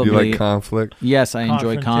probably... You like conflict? Yes, I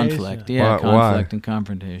enjoy Confrontation. conflict. Yeah, Why? conflict and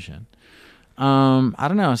confrontation. I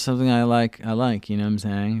don't know, something I like, you know what I'm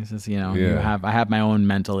saying? It's just, I have my own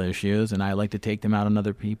mental issues, and I like to take them out on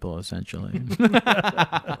other people, essentially.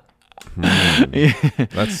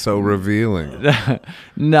 That's so revealing.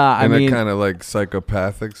 Nah, In a kind of like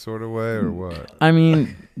psychopathic sort of way, or what? I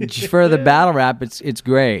mean, for the battle rap, it's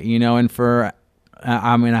great, and for,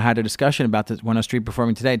 I had a discussion about this when I was street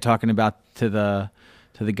performing today, talking about to the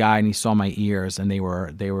guy, and he saw my ears, and they were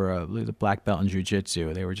a black belt in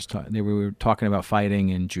jiu-jitsu. They were talking about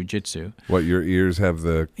fighting and jiu-jitsu. What, your ears have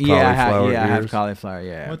the cauliflower ears? I have cauliflower.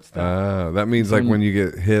 Yeah. What's that? That means like when you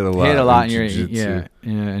get hit a lot in your jiu-jitsu,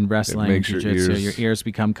 in wrestling, makes your jiu-jitsu, ears- your ears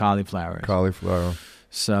become cauliflowers. cauliflower.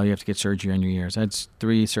 So you have to get surgery on your ears. I had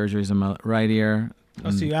 3 surgeries on my right ear, Oh,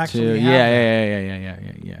 so you actually two.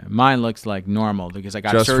 have Yeah. Mine looks like normal because I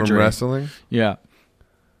got Just surgery. from wrestling? Yeah.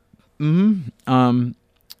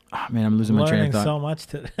 Oh, man, I'm losing my train of Learning thought. so much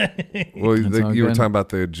today. Well, That's all you were good. talking about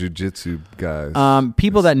the jiu-jitsu guys.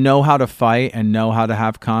 People that know how to fight and know how to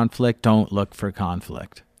have conflict don't look for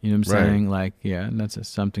conflict. You know what I'm Right. saying? Like, yeah, and that's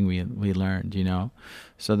just something we learned, you know?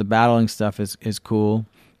 So the battling stuff is cool.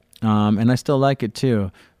 And I still like it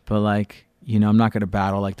too. But like, you know, I'm not going to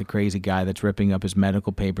battle like the crazy guy that's ripping up his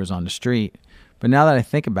medical papers on the street. But now that I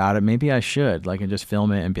think about it, maybe I should like and just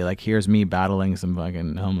film it and be like, here's me battling some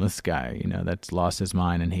fucking homeless guy, you know, that's lost his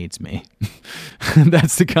mind and hates me.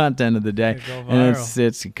 That's the content of the day. Could go And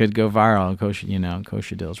viral. it could go viral.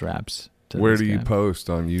 Kosher Dills raps. to Where this do you guy. post?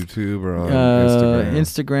 On YouTube or on Instagram?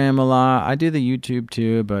 Instagram a lot. I do the YouTube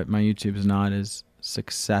too, but my YouTube is not as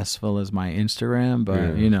successful as my Instagram. But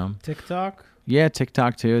Yeah. you know, TikTok. yeah,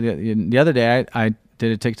 TikTok too. The other day, I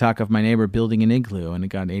did a TikTok of my neighbor building an igloo, and it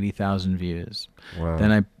got 80,000 views. Wow.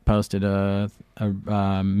 Then I posted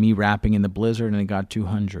me rapping in the blizzard, and it got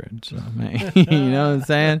 200. So you know what I'm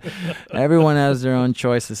saying? Everyone has their own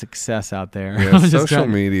choice of success out there. Yeah, I'm just social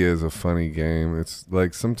trying- media is a funny game. It's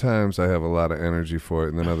like sometimes I have a lot of energy for it,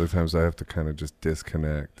 and then other times I have to kind of just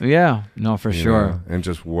disconnect. Yeah, no, for you sure. know, and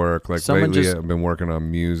just work. Like Someone lately, just- I've been working on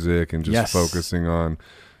music and just Yes. focusing on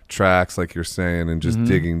tracks, like you're saying, and just Mhm.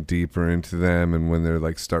 digging deeper into them. And when they're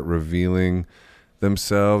like start revealing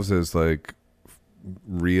themselves as like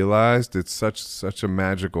realized, it's such a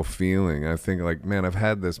magical feeling. I think like, man, I've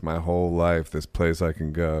had this my whole life, this place I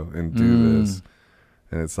can go and do this,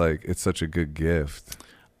 and it's like it's such a good gift.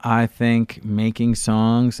 I think making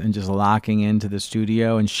songs and just locking into the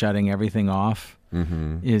studio and shutting everything off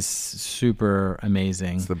is super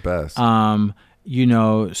amazing. It's the best. You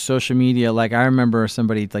know, social media, like I remember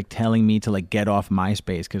somebody like telling me to like get off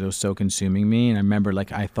MySpace because it was so consuming me. And I remember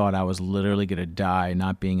like I thought I was literally going to die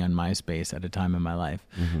not being on MySpace at a time in my life.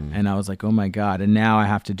 And I was like, oh my God. And now I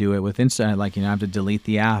have to do it with Insta. Like, you know, I have to delete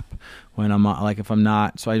the app when I'm like, if I'm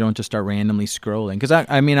not, so I don't just start randomly scrolling. Because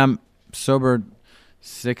I mean, I'm sober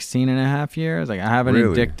 16 and a half years. Like I have an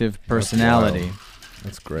Really? addictive personality.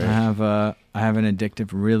 That's great. I have an addictive,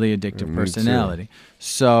 really addictive Me too. personality.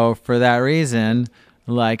 So for that reason,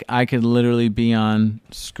 like I could literally be on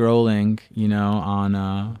scrolling, you know,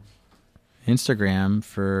 on Instagram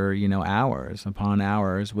for, you know, hours upon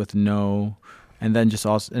hours with no, and then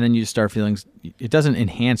you just start feeling, it doesn't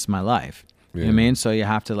enhance my life. You know what I Yeah. mean? So you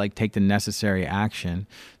have to like take the necessary action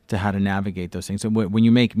to how to navigate those things. So when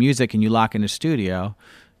you make music and you lock in a studio,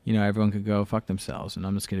 you know, everyone could go fuck themselves, and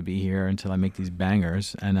I'm just going to be here until I make these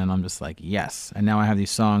bangers, and then I'm just like, yes. And now I have these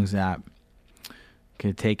songs that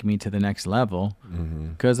could take me to the next level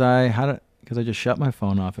because I just shut my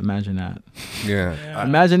phone off. Imagine that. Yeah.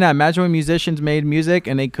 Imagine that. Imagine when musicians made music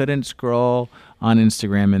and they couldn't scroll on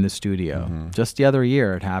Instagram in the studio. Just the other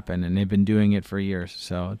year it happened, and they've been doing it for years.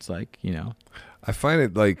 So it's like, you know. I find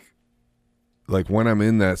it like when I'm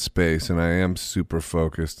in that space and I am super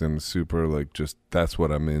focused and super like just that's what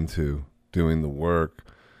I'm into, doing the work,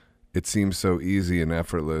 it seems so easy and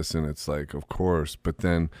effortless, and it's like, of course, but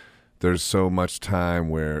then there's so much time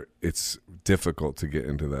where it's difficult to get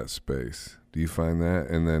into that space. Do you find that?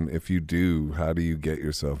 And then if you do, how do you get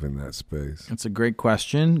yourself in that space? That's a great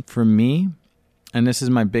question. For me, and this is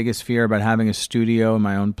my biggest fear about having a studio in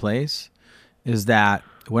my own place, is that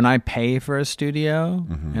when I pay for a studio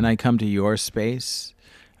and I come to your space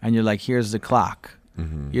and you're like, here's the clock.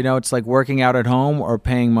 You know, it's like working out at home or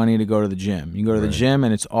paying money to go to the gym. You go to the gym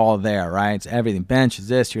and it's all there, right? It's everything. Bench is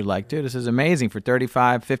this. You're like, dude, this is amazing for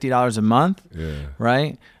 $35, $50 a month, Yeah.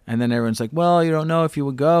 right? And then everyone's like, well, you don't know if you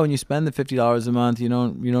would go and you spend the $50 a month. You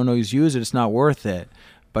don't know who's use it. It's not worth it.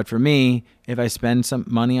 But for me, if I spend some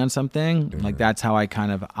money on something, like that's how I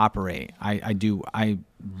kind of operate. I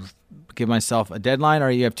give myself a deadline, or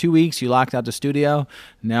you have 2 weeks, you locked out the studio.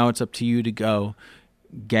 Now it's up to you to go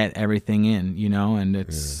get everything in, you know, and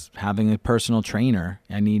it's having a personal trainer.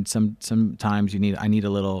 I need sometimes I need a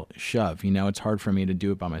little shove, you know. It's hard for me to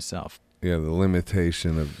do it by myself. Yeah, the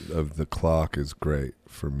limitation of the clock is great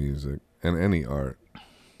for music and any art,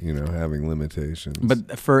 you know, having limitations. But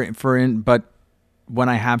but when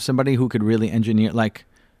I have somebody who could really engineer, like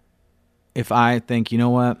if I think, you know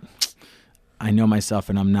what, I know myself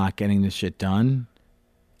and I'm not getting this shit done,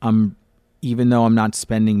 even though I'm not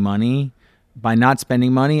spending money, by not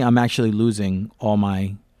spending money, I'm actually losing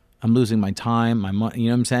I'm losing my time, my money, you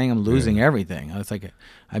know what I'm saying? I'm losing everything. It's like,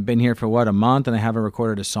 I've been here for a month and I haven't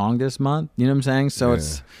recorded a song this month. You know what I'm saying? So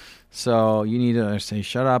so you need to say,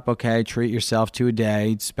 shut up. Okay. Treat yourself to a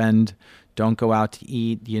day, don't go out to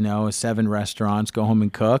eat, you know, 7 restaurants, go home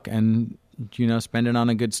and cook and spend it on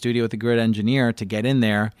a good studio with a good engineer to get in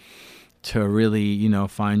there to really,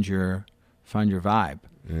 find your vibe.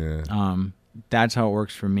 Yeah. That's how it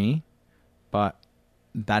works for me, but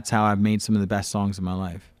that's how I've made some of the best songs in my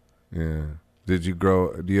life. Yeah. Do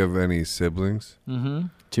you have any siblings? Mm-hmm.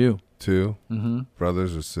 Two. Mm-hmm.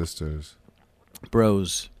 Brothers or sisters?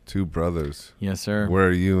 Bros. 2 brothers. Yes, sir. Where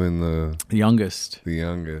are you in the youngest? The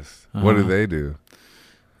youngest. What do they do?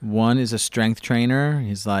 One is a strength trainer.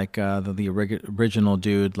 He's like the original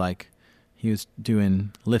dude. Like he was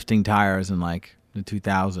doing lifting tires in like the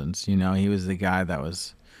 2000s. He was the guy that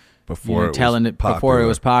was before it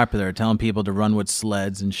was popular, telling people to run with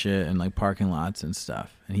sleds and shit and like parking lots and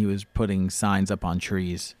stuff. And he was putting signs up on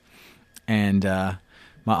trees. And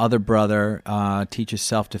my other brother teaches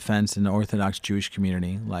self-defense in the Orthodox Jewish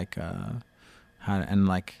community, like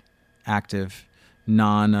active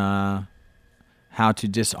how to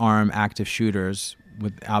disarm active shooters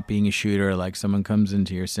without being a shooter. Like someone comes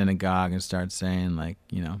into your synagogue and starts saying like,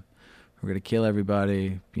 we're going to kill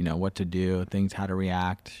everybody, what to do, how to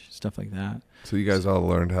react, stuff like that. So you guys all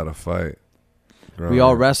learned how to fight? We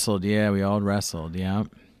all wrestled. Yeah, we all wrestled. Yeah.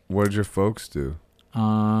 What did your folks do?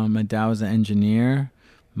 My dad was an engineer.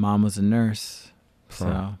 Mom was a nurse.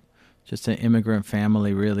 So just an immigrant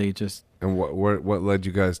family, really. And what led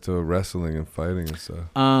you guys to wrestling and fighting and stuff?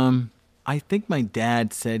 I think my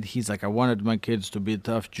dad said, he's like, I wanted my kids to be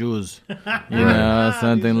tough Jews.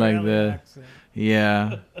 Something like that. Accent.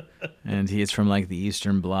 Yeah. And he's from like the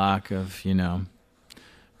Eastern Bloc of,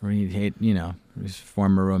 where he's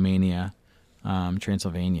former Romania,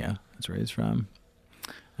 Transylvania. That's where he's from.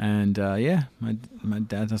 And my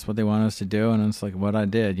dad, that's what they wanted us to do, and it's like what I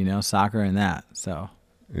did, soccer and that. So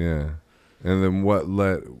yeah. And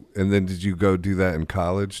then did you go do that in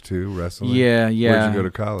college too, wrestling? Yeah. Where'd you go to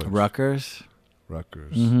college? Rutgers.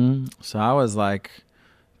 Mm-hmm. So I was like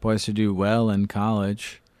poised to do well in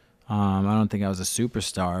college. I don't think I was a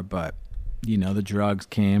superstar, but the drugs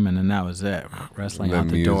came, and then that was it. Wrestling out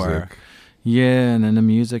the door. Yeah, and then the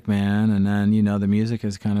music, man, and then the music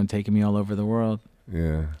has kind of taken me all over the world.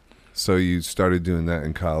 Yeah. So you started doing that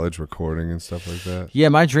in college, recording and stuff like that? Yeah,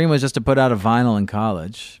 my dream was just to put out a vinyl in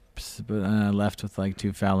college. But I left with like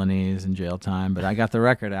 2 felonies and jail time. But I got the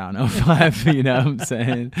record out in 2005, you know what I'm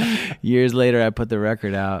saying? Years later, I put the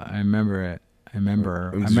record out. I remember it.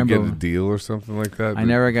 Did you get a deal or something like that? I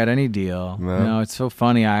never got any deal. No, it's so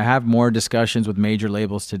funny. I have more discussions with major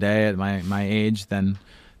labels today at my age than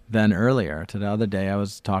earlier. To the other day, I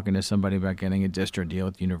was talking to somebody about getting a distro deal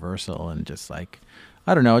with Universal, and just like,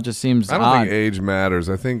 I don't know, it just seems odd. I don't think age matters.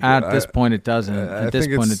 I think at this point it doesn't. At this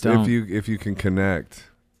point it don't. If you can connect,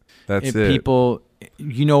 that's it. People,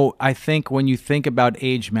 I think when you think about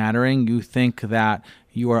age mattering, you think that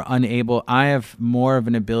you are unable. I have more of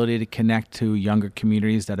an ability to connect to younger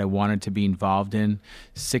communities that I wanted to be involved in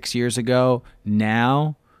 6 years ago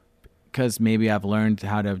now, because maybe I've learned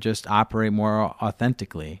how to just operate more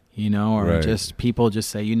authentically, or right. Just people just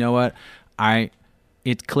say, you know what,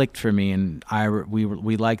 it clicked for me, and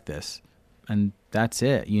we like this, and that's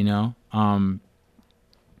it,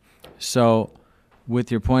 So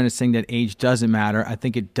with your point of saying that age doesn't matter, I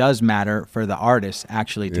think it does matter for the artist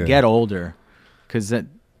actually to get older, because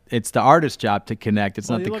it's the artist's job to connect. It's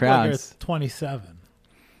not the crowds. Like you're 27,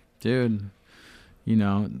 dude.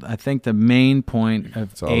 I think the main point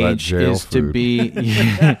of age is to be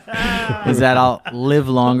is that I'll live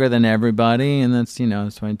longer than everybody, and that's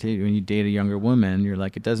that's when you date a younger woman, you're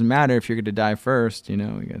like, it doesn't matter if you're going to die first. We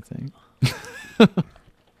got to think.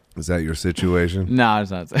 Is that your situation? No,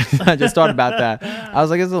 it's not. I just thought about that. I was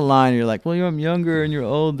like, it's a line. You're like, well, I'm younger and you're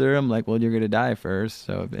older. I'm like, well, you're going to die first,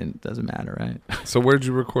 so it doesn't matter, right? So where'd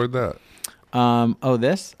you record that?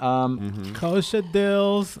 This? Kosher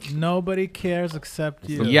Dills, Nobody Cares Except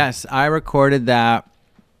You. Yes, I recorded that.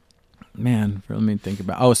 Man, let me think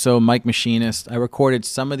about. So Mike Machinist. I recorded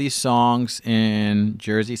some of these songs in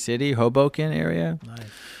Jersey City, Hoboken area.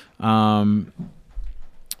 Nice.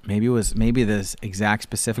 Maybe this exact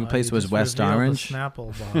specific place was West Orange.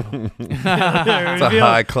 Snapple bottle. It's a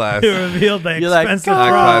high class. You revealed the expensive high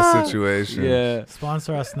class situation. Yeah.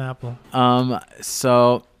 Sponsor our Snapple.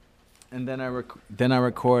 And then I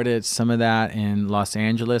recorded some of that in Los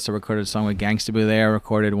Angeles. I recorded a song with Gangsta Boo there. I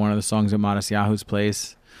recorded one of the songs at Modest Yahoo's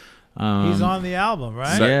place. He's on the album,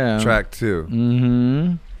 right? Yeah. Track 2.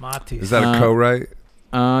 Mm-hmm. Mati. Is that a co-write?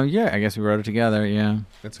 Yeah, I guess we wrote it together, yeah.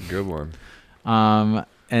 That's a good one.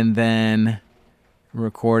 And then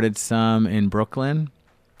recorded some in Brooklyn.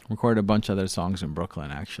 Recorded a bunch of other songs in Brooklyn,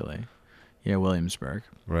 actually. Yeah, Williamsburg.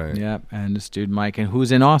 Right. Yep. And this dude, Mike, and who's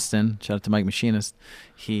in Austin, shout out to Mike Machinist,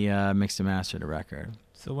 he mixed and mastered a record.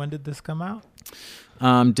 So when did this come out?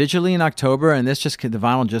 Digitally in October, and the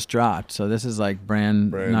vinyl just dropped. So this is like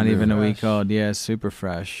brand not new. even a week Fresh. old. Yeah, super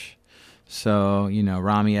fresh. So,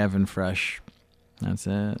 Rami Evan Fresh. That's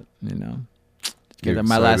it, You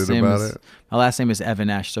My last excited name about is it? my last name is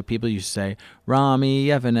Evanesh. So people used to say, Rami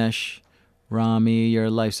Evanesh. Rami,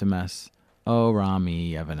 your life's a mess. Oh,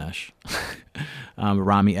 Rami Evanesh.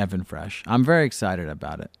 Rami Evan Fresh. I'm very excited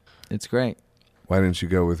about it. It's great. Why didn't you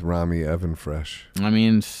go with Rami Evan Fresh? I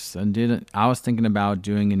mean, I was thinking about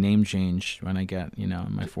doing a name change when I get, in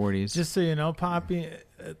my 40s. Just so you know, Poppy,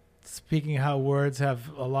 speaking how words have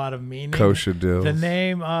a lot of meaning. Kosher Dills. The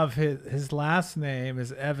name of his last name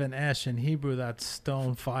is Evan Esh. In Hebrew, that's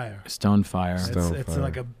Stone Fire. Stonefire. It's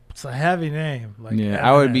like it's a heavy name. Like Yeah, Evan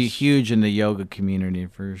I would be Esh. huge in the yoga community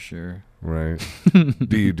for sure. Right.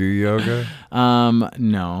 Do you do yoga?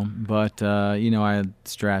 No, but I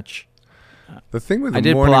stretch. The thing with I the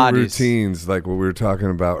did morning Pilates. routines, like what we were talking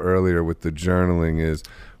about earlier with the journaling, is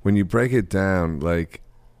when you break it down, like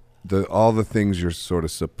all the things you're sort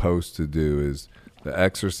of supposed to do is the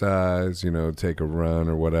exercise, take a run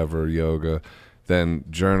or whatever, yoga, then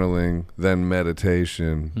journaling, then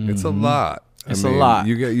meditation. Mm-hmm. It's a lot. It's a lot.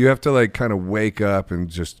 You have to like kind of wake up and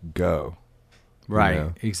just go.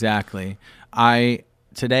 Right, exactly.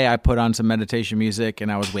 Today I put on some meditation music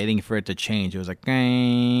and I was waiting for it to change. It was like, "Gang."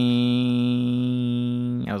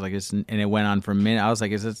 I was like, and it went on for a minute. I was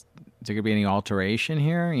like, is there going to be any alteration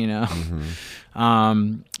here?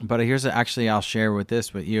 Mm-hmm. But actually I'll share with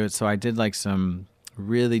you. So I did like some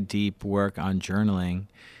really deep work on journaling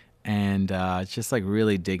and it's just like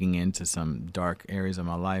really digging into some dark areas of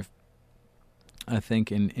my life. I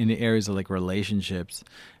think in the areas of like relationships,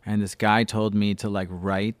 and this guy told me to like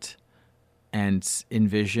write and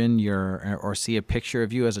envision or see a picture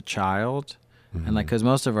of you as a child, and like because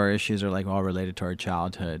most of our issues are like all related to our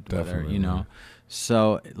childhood, Definitely.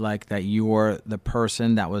 so like that you were the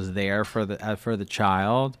person that was there for the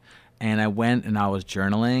child. And I went and I was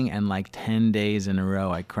journaling, and like 10 days in a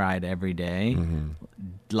row I cried every day,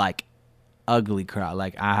 like ugly cry,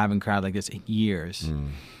 like I haven't cried like this in years.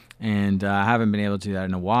 And I haven't been able to do that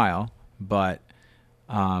in a while, but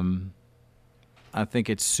I think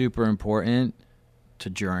it's super important to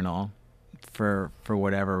journal for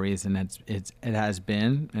whatever reason it has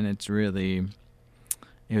been, and it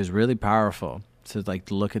was really powerful to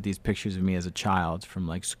like look at these pictures of me as a child from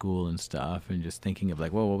like school and stuff, and just thinking of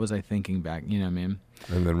like, whoa, what was I thinking back? You know what I mean?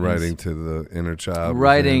 And then writing to the inner child.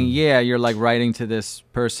 Writing, within. yeah, you're like writing to this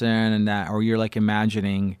person and that, or you're like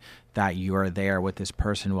imagining that you are there with this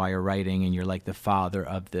person while you're writing, and you're like the father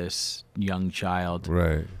of this young child.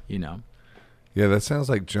 Right. Yeah, that sounds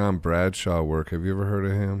like John Bradshaw work. Have you ever heard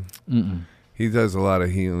of him? Mm-mm. He does a lot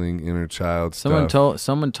of healing inner child Someone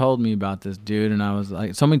stuff. told me about this dude, and I was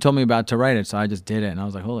like, someone told me about to write it, so I just did it, and I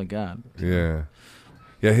was like, holy God. Yeah.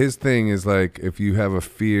 Yeah, his thing is like if you have a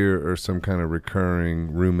fear or some kind of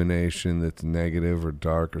recurring rumination that's negative or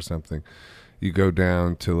dark or something, you go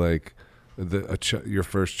down to like your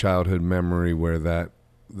first childhood memory where that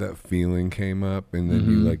feeling came up, and then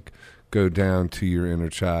you like go down to your inner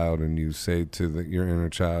child and you say to your inner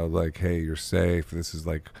child like, hey, you're safe. This is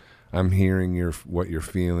like, I'm hearing what you're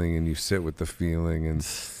feeling, and you sit with the feeling, and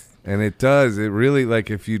it really like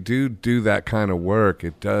if you do that kind of work,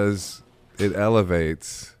 it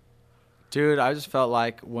elevates. Dude, I just felt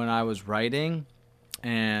like when I was writing,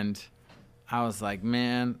 and I was like,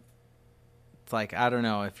 man, it's like, I don't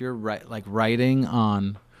know, if you're writing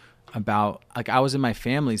on about, like I was in my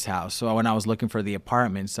family's house, so when I was looking for the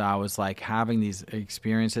apartment, so I was like having these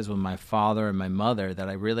experiences with my father and my mother that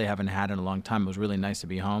I really haven't had in a long time. It was really nice to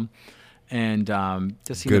be home, and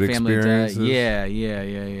just see Good the family. experiences?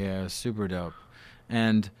 Yeah, super dope.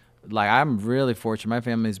 And like I'm really fortunate. My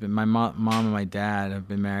family's been, my mom and my dad have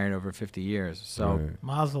been married over 50 years, so Right.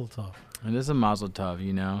 Mazel tov. it is a mazel tov,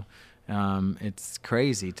 It's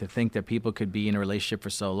crazy to think that people could be in a relationship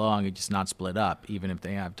for so long and just not split up, even if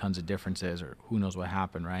they have tons of differences or who knows what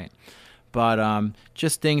happened, right? But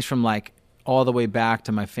just things from like all the way back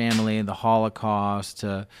to my family and the Holocaust,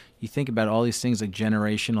 to you think about all these things like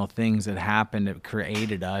generational things that happened that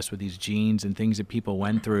created us with these genes and things that people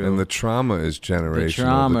went through. And the trauma is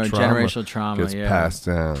generational. Generational trauma gets yeah. passed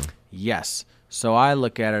down. Yes. So I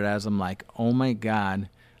look at it as I'm like, oh my God,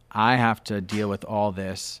 I have to deal with all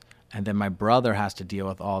this. And then my brother has to deal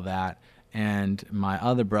with all that. And my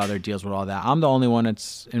other brother deals with all that. I'm the only one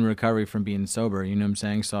that's in recovery from being sober. You know what I'm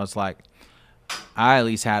saying? So it's like, I at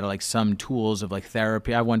least had like some tools of like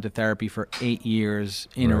therapy. I went to therapy for 8 years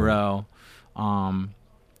in a row. So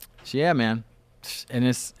yeah, man, And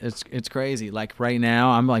it's crazy. Like right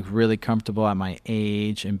now, I'm like really comfortable at my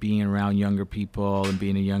age and being around younger people and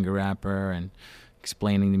being a younger rapper and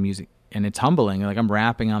explaining the music. And it's humbling. Like I'm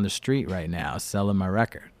rapping on the street right now, selling my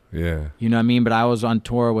record. Yeah. You know what I mean? But I was on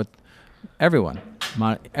tour with everybody.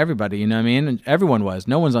 You know what I mean? And everyone was.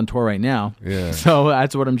 No one's on tour right now. Yeah. So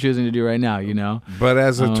that's what I'm choosing to do right now. You know. But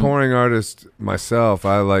as a touring artist myself,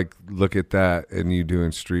 I like look at that and you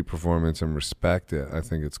doing street performance and respect it. I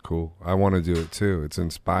think it's cool. I want to do it too. It's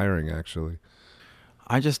inspiring, actually.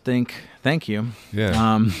 I just think, thank you. Yeah.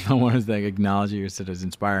 I want to acknowledge you said it's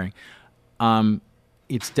inspiring.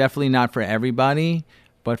 It's definitely not for everybody,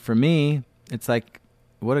 but for me, it's like,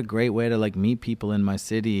 what a great way to like meet people in my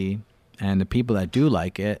city, and the people that do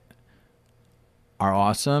like it are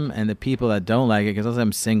awesome, and the people that don't like it, because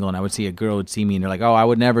I'm single and I would see a girl would see me and they're like, oh, I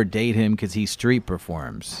would never date him because he street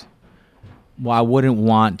performs. Well, I wouldn't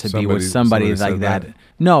want to be with somebody like that.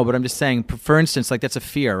 No, but I'm just saying, for instance, like that's a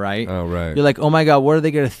fear, right? Oh, right. You're like, oh my God, what are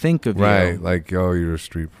they going to think of you? Right, like, oh, you're a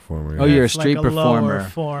street performer. Oh, you're a street performer.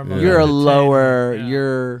 You're a lower,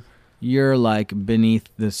 you're like beneath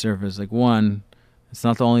the surface. Like one, it's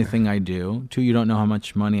not the only thing I do. Two, you don't know how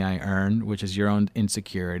much money I earn, which is your own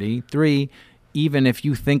insecurity. Three, even if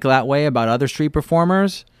you think that way about other street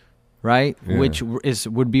performers, right? Yeah. Which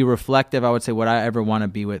would be reflective, I would say, would I ever want to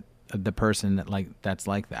be with the person that's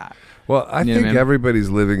like that? Well, I think everybody's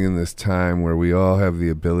living in this time where we all have the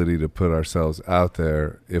ability to put ourselves out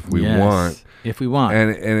there if we want. If we want.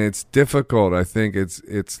 And it's difficult. I think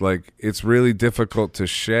it's really difficult to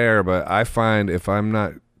share, but I find if I'm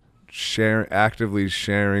not actively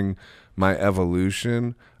sharing my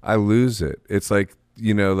evolution, I lose it. It's like,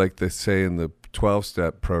 like they say in the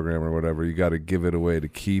 12-step program or whatever, you got to give it away to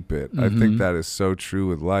keep it. I think that is so true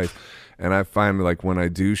with life. And I find like when I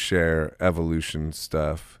do share evolution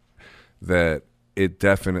stuff, that it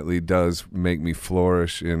definitely does make me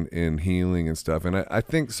flourish in healing and stuff. And I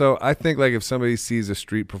think like if somebody sees a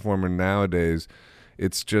street performer nowadays,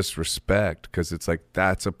 it's just respect, because it's like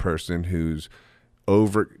that's a person who's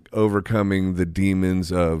overcoming the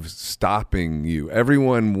demons of stopping you.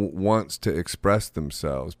 Everyone wants to express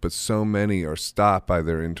themselves, but so many are stopped by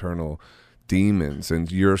their internal demons,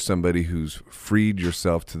 and you're somebody who's freed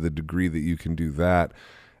yourself to the degree that you can do that.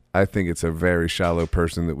 I think it's a very shallow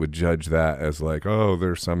person that would judge that as like, oh,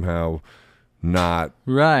 they're somehow not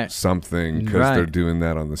something because they're doing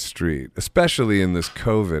that on the street, especially in this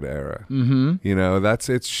COVID era.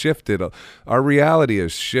 It's shifted. Our reality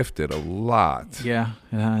has shifted a lot. Yeah,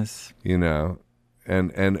 it has.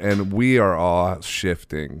 And we are all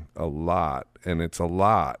shifting a lot, and it's a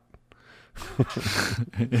lot.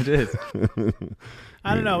 It is.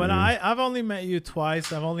 I don't know, and I've only met you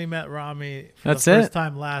twice. I've only met Rami for the first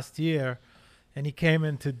time last year, and he came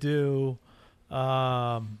in to do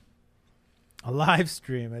a live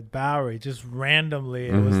stream at Bowery just randomly.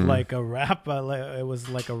 It was like a rap, it was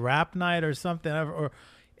like a rap night or something.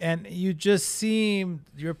 And you just seemed,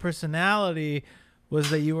 your personality was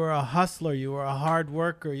that you were a hustler, you were a hard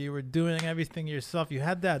worker, you were doing everything yourself. You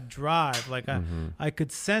had that drive, like I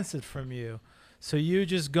could sense it from you. So you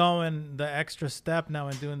just going the extra step now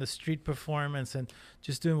and doing the street performance and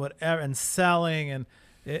just doing whatever and selling, and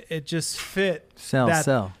it just fit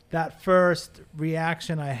that first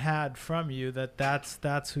reaction I had from you,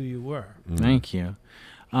 that's who you were. Thank you.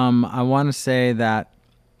 I want to say that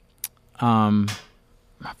I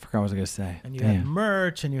forgot what I was going to say. And you had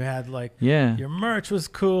merch, and you had your merch was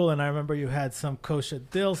cool, and I remember you had some Kosher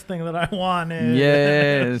Dills thing that I wanted.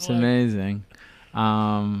 Yeah, it's amazing.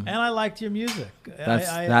 And I liked your music.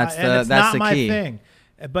 That's not the my key. thing,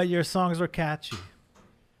 but your songs were catchy.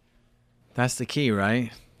 That's the key, right?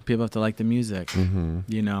 People have to like the music,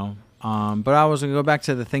 But I was going to go back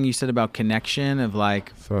to the thing you said about connection of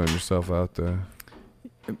like throwing yourself out there.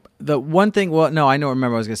 The one thing, I know.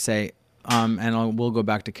 Remember, what I was going to say, and we'll go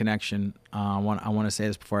back to connection. I want to say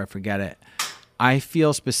this before I forget it. I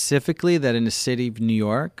feel specifically that in the city of New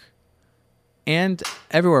York and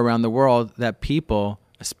everywhere around the world, that people,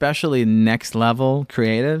 especially next level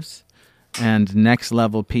creatives and next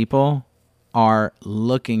level people, are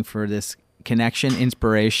looking for this connection,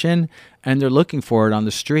 inspiration, and they're looking for it on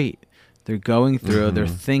the street. They're going through, they're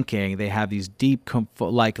thinking, they have these deep,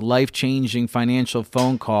 life-changing financial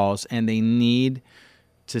phone calls, and they need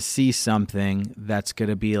to see something that's going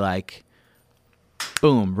to be like,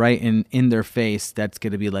 boom, right in their face. That's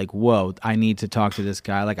going to be like, whoa, I need to talk to this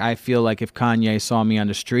guy. Like, I feel like if Kanye saw me on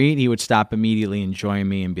the street, he would stop immediately and join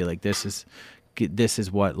me and be like, this is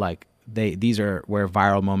what, like, these are where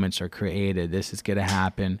viral moments are created. This is going to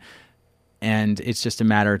happen. And it's just a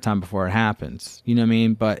matter of time before it happens. You know what I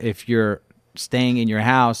mean? But if you're staying in your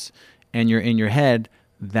house and you're in your head,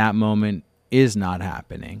 that moment is not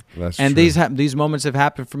happening. That's and true. these moments have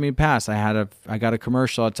happened for me in the past. I got a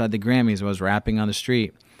commercial outside the Grammys. I was rapping on the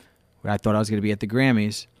street. I thought I was going to be at the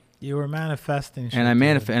Grammys, You were manifesting shit. and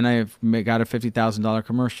I got a $50,000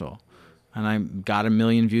 commercial, and I got 1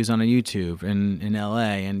 million views on a YouTube in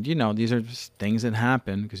LA. And these are just things that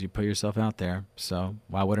happen because you put yourself out there. So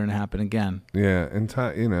why wouldn't it happen again? Yeah, and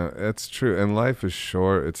that's true. And life is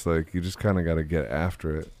short. It's like you just kind of got to get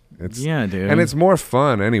after it. Yeah, dude. And it's more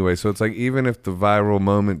fun anyway. So it's like even if the viral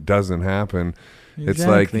moment doesn't happen, it's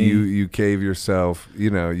like Exactly. you gave yourself,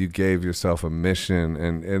 you gave yourself a mission,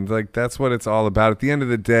 and like that's what it's all about. At the end of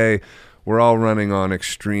the day, we're all running on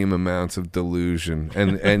extreme amounts of delusion,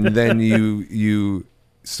 and then you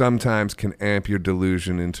sometimes can amp your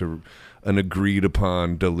delusion into an agreed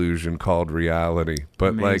upon delusion called reality. But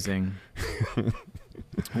Amazing.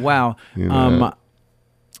 Wow.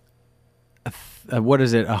 What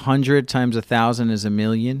is it? 100 times 1,000 is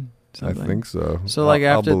 1,000,000? I think so. So like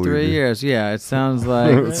I'll after believe 3 you. years, yeah, it sounds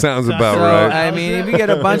like. It sounds about So, right. I mean, if you get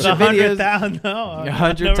a bunch of videos, 100,000. No,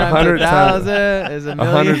 100 times 100 1,000 is 1,000,000.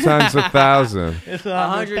 100 times 1,000. It's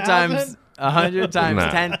 100 times 100 times Nah.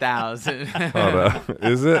 10,000. Hold up.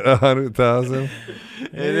 Is it 100,000? You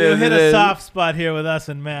is, hit it a is. soft spot here with us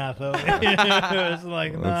in math. It's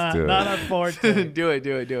like, Let's do it. not our forte. do it.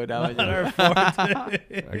 Not our forte.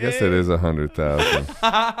 I guess it is 100,000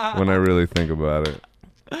 when I really think about it.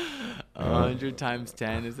 100 times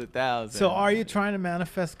 10 is 1,000. So are you trying to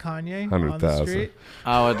manifest Kanye on the 100,000. street?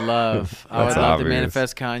 I would love That's to obvious.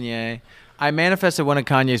 manifest Kanye. I manifested one of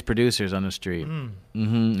Kanye's producers on the street,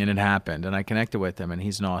 and it happened. And I connected with him, and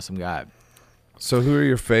he's an awesome guy. So who are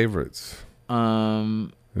your favorites?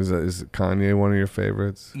 Um, Is Kanye one of your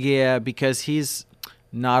favorites? yeah, because he's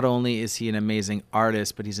not only is he an amazing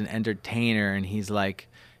artist, but he's an entertainer, and he's like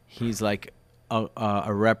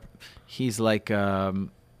a rep. He's like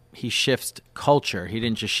he shifts culture. He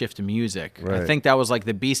didn't just shift music. I Right. think that was like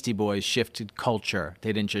the Beastie Boys shifted culture.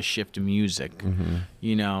 They didn't just shift music.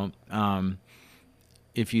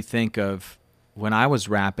 If you think of when I was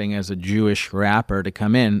rapping as a Jewish rapper to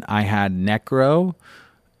come in, I had Necro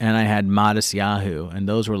and I had Modest Yahoo, and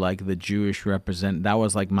those were like the Jewish that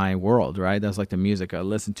was like my world, right? That's like the music I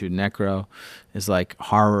listened to. Necro is like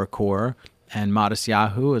horrorcore, and Modest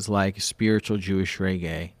Yahoo is like spiritual Jewish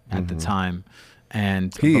reggae at the time.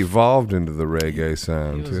 And He evolved into the reggae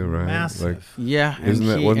sound He was too, right? massive. Like, yeah, and Isn't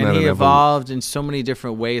that- he, wasn't and that he an evolved in so many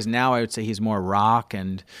different ways. Now I would say he's more rock,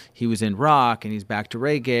 and he was in rock, and he's back to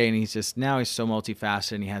reggae, and he's so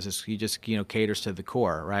multifaceted, and he just caters to the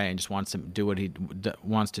core, right, and just wants to do what he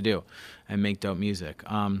wants to do, and make dope music.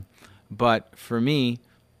 But for me,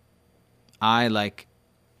 I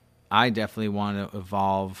definitely want to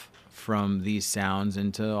evolve from these sounds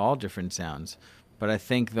into all different sounds. But I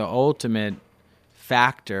think the ultimate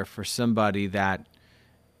factor for somebody that,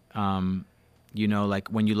 like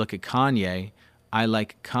when you look at Kanye, I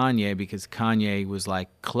like Kanye because Kanye was like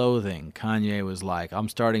clothing. Kanye was like, I'm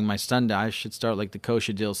starting my Sunday. I should start like the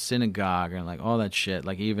Kosher Deal Synagogue and like all that shit.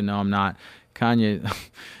 Like even though I'm not, Kanye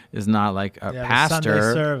is not like a Yeah, the pastor.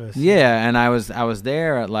 Sunday service. Yeah, and I was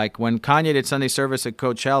there at, like when Kanye did Sunday service at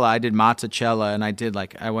Coachella. I did Mozzachella, and I did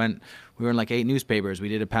we were in like 8 newspapers. We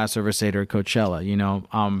did a Passover Seder at Coachella.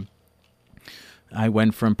 I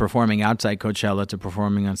went from performing outside Coachella to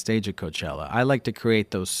performing on stage at Coachella. I like to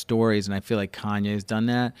create those stories, and I feel like Kanye's done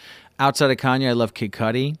that. Outside of Kanye, I love Kid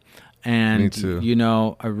Cudi, and Me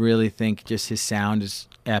too. I really think just his sound is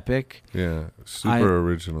epic. yeah, super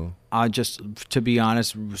original. To be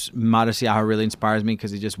honest, Modest Yahoo really inspires me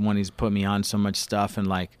because he's put me on so much stuff, and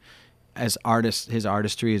like as artist, his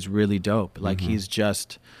artistry is really dope. Like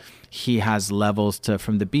he has levels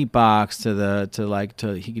from the beatbox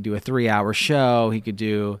to he could do a 3-hour show. He could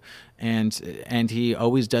do, and he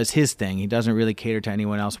always does his thing. He doesn't really cater to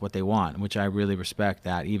anyone else what they want, which I really respect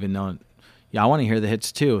that. Even though, I want to hear the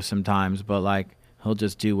hits too sometimes, but like he'll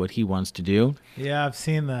just do what he wants to do. Yeah, I've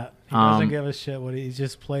seen that. He doesn't give a shit he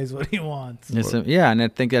just plays what he wants. And I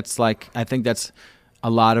think that's a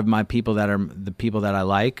lot of my people that are the people that I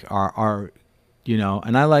like are.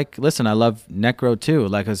 And I love Necro too.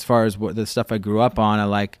 Like as far as what the stuff I grew up on, I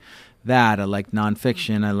like that. I like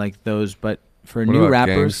nonfiction. I like those. But for What new about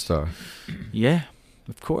rappers, Gangstar? yeah,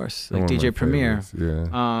 of course, like One of my DJ Premier. favorites,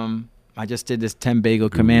 Yeah. I just did this 10 Bagel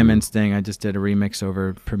Commandments thing. I just did a remix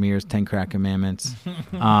over Premier's 10 Crack Commandments,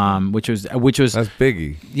 which was That's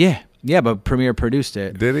Biggie. yeah, but Premier produced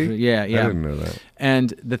it. Did he? Yeah. I didn't know that.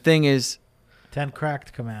 And the thing is, 10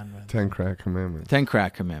 cracked commandments. 10 Crack Commandments. 10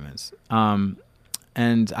 Crack Commandments.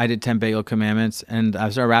 And I did 10 Bagel Commandments, and I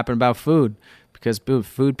started rapping about food because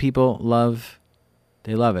food people love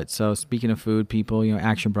They love it. So speaking of food, people,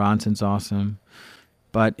 Action Bronson's awesome.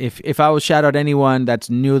 But if I would shout out anyone that's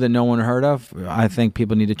new that no one heard of, I think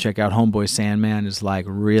people need to check out Homeboy Sandman. Is like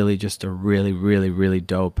really just a really, really, really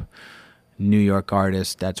dope New York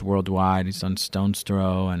artist that's worldwide. He's done Stone's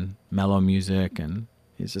Throw and mellow music, and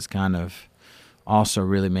he's just kind of also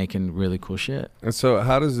really making really cool shit. And so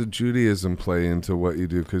how does the Judaism play into what you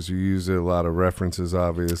do? Because you use a lot of references,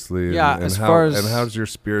 obviously. Yeah, and as how, far as... And how does your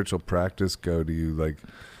spiritual practice go? Do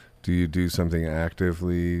you do something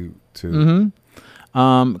actively to...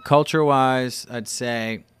 Mm-hmm. Culture-wise, I'd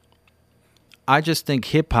say I just think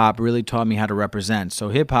hip-hop really taught me how to represent. So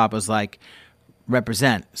hip-hop is like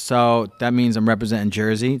represent. So that means I'm representing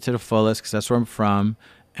Jersey to the fullest because that's where I'm from,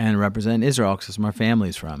 and representing Israel because that's where my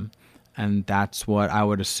family's from. And that's what I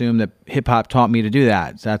would assume that hip-hop taught me to do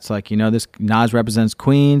that. That's like, this Nas represents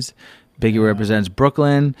Queens, Biggie represents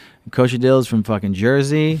Brooklyn, Kosher Dill's from fucking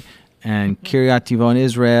Jersey, and Kiryat Tivon,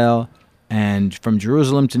 Israel, and from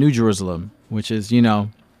Jerusalem to New Jerusalem, which is, New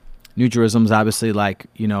Jerusalem's obviously like,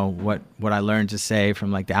 what I learned to say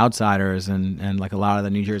from like the Outsiders and like a lot of the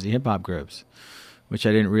New Jersey hip hop groups, which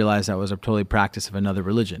I didn't realize that was a totally practice of another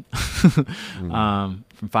religion from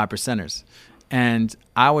 5%ers. And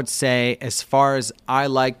I would say, as far as I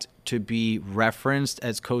liked to be referenced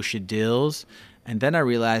as Kosher Dills, and then I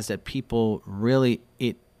realized that people really,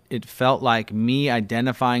 it felt like me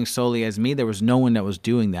identifying solely as me. There was no one that was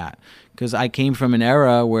doing that, because I came from an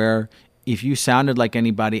era where if you sounded like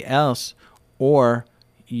anybody else, or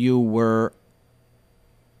you were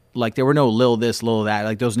like, there were no Lil this, Lil that,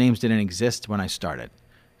 like those names didn't exist when I started.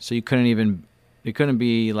 So it couldn't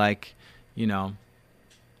be like,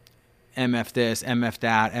 MF this, MF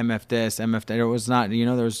that, MF this, MF that. It was not,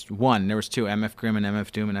 there was two, MF Grimm and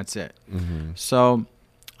MF Doom, and that's it. Mm-hmm. So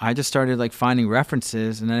I just started like finding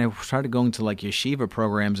references, and then I started going to like yeshiva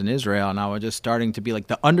programs in Israel, and I was just starting to be like,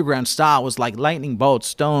 the underground style was like lightning bolts,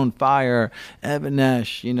 stone, fire,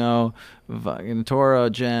 Evanesh, fucking Torah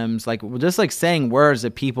gems, like just like saying words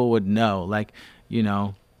that people would know, like,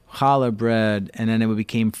 challah bread, and then it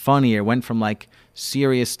became funnier. It went from like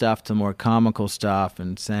serious stuff to more comical stuff,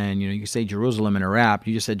 and saying, you say Jerusalem in a rap,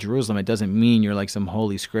 you just said Jerusalem, it doesn't mean you're like some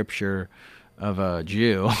holy scripture of a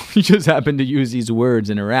Jew. You just happen to use these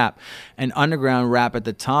words in a rap. And underground rap at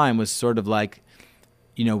the time was sort of like,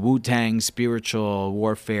 Wu-Tang spiritual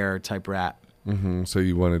warfare type rap. Mm-hmm. So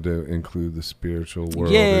you wanted to include the spiritual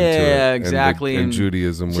world into it. Yeah, exactly. And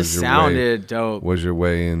Judaism was your sounded dope. Was your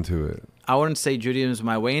way into it. I wouldn't say Judaism was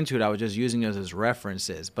my way into it. I was just using it as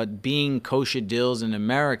references. But being Kosher Dills in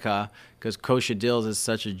America, because Kosher Dills is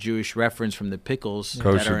such a Jewish reference from the pickles.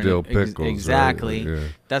 Kosher Dill pickles. Exactly. Right? Yeah.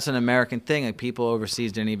 That's an American thing. Like people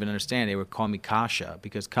overseas didn't even understand. They would call me Kasha,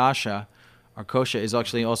 because Kasha or Kosha is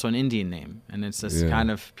actually also an Indian name. And it's this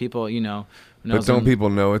kind of people, But don't people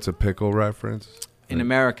know it's a pickle reference? In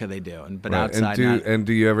America they do. But right. outside And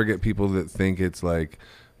do you ever get people that think it's like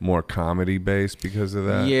more comedy based because of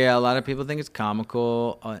that? Yeah, a lot of people think it's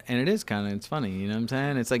comical, and it is kind of, it's funny, you know what I'm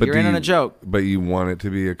saying? It's like you're in on a joke. But you want it to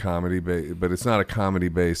be a comedy based, but it's not a comedy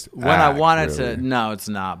based When I want it to, no, it's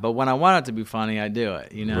not. But when I want it to be funny, I do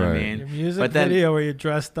it, you know what I mean? Your music video where you're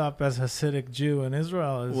dressed up as a Hasidic Jew in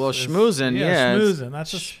Israel is... schmoozin', yeah. Schmoozin',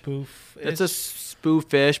 that's a spoof. It's a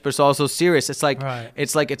spoofish, but it's also serious. It's like,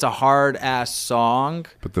 it's a hard ass song.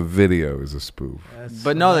 But the video is a spoof.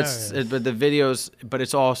 But no, but the videos, but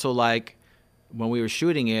it's also like, when we were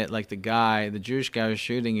shooting it, like the Jewish guy was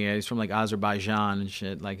shooting it, he's from like Azerbaijan and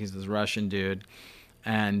shit, like he's this Russian dude,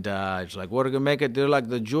 and it's like, what are we gonna make it? They're like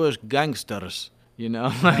the Jewish gangsters,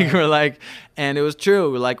 like we're like, and it was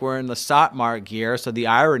true. We're in the Satmar gear, so the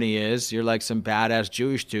irony is you're like some badass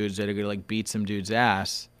Jewish dudes that are gonna like beat some dude's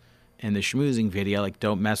ass. In the schmoozing video, like,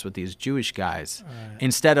 don't mess with these Jewish guys. Right.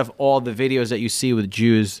 Instead of all the videos that you see with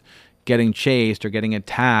Jews getting chased or getting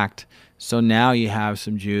attacked. So now you have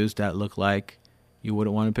some Jews that look like you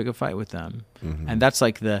wouldn't want to pick a fight with them. Mm-hmm. And that's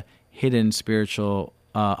like the hidden spiritual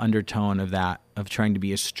undertone of that, of trying to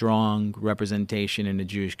be a strong representation in the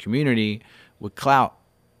Jewish community with clout,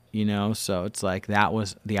 So it's like that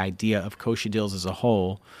was the idea of Kosher Dills as a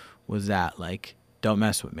whole, was that, like, don't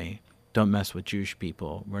mess with me. Don't mess with Jewish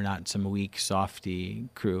people. We're not some weak, softy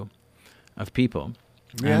crew of people.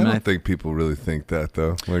 Yeah, I don't think people really think that,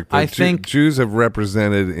 though. Like, I think Jews have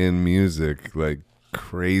represented in music like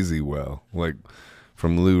crazy well. Like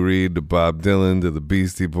from Lou Reed to Bob Dylan to the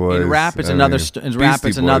Beastie Boys. In rap, it's another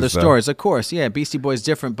story. Of course, yeah, Beastie Boys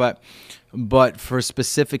different, but for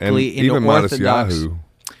specifically in the Orthodox, Yahoo.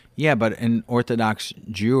 Yeah, but in Orthodox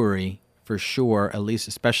Jewry. For sure, at least,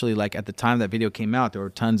 especially like at the time that video came out, there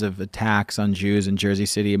were tons of attacks on Jews in Jersey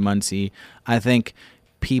City and Muncie. I think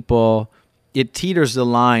people it teeters the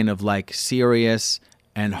line of like serious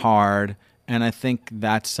and hard. And I think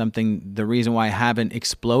that's something, the reason why I haven't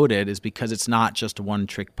exploded is because it's not just a one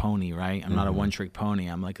trick pony, right? I'm not a one trick pony.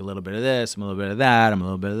 I'm like a little bit of this, I'm a little bit of that, I'm a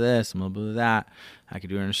little bit of this, I'm a little bit of that. I could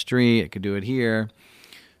do it in the street, I could do it here.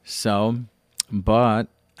 So, but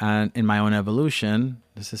in my own evolution,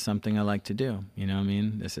 this is something I like to do. You know what I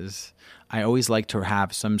mean? I always like to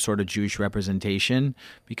have some sort of Jewish representation,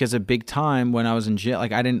 because a big time when I was in jail,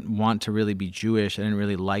 like I didn't want to really be Jewish. I didn't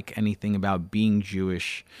really like anything about being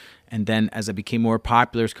Jewish. And then as I became more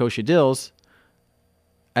popular as Kosher Dills,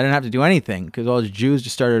 I didn't have to do anything because all the Jews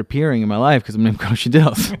just started appearing in my life because I'm named Kosher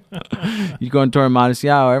Dills. You go into Modest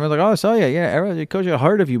Yao, everyone's like, oh, I saw you. Yeah, everyone, Kosher, I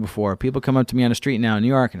heard of you before. People come up to me on the street now in New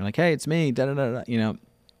York and they're like, hey, it's me. Da, da, da, da. You know,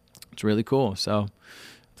 it's really cool. So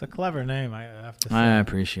it's a clever name, I have to say. I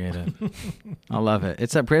appreciate it. I love it.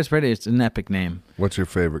 It's pretty. It's an epic name. What's your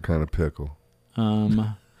favorite kind of pickle?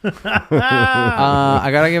 I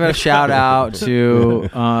gotta give a shout out to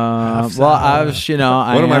one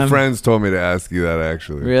of my friends told me to ask you that,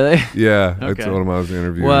 actually. Really? Yeah. Okay. It's when I was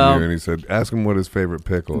interviewing you, and he said, ask him what his favorite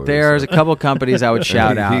pickle is. There's a couple companies I would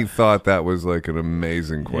shout out. He thought that was like an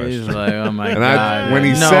amazing question. He's like, oh my and God. When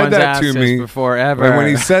he said that to me before ever. when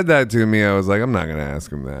he said that to me, I was like, I'm not gonna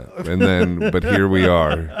ask him that. And then but here we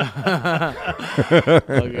are.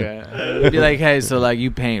 Okay. You'd be like, hey, so like you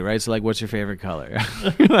paint, right? So like what's your favorite color?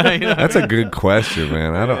 That's a good question,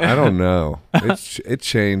 man. I don't know. It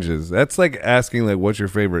changes. That's like asking like what's your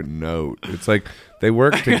favorite note. It's like they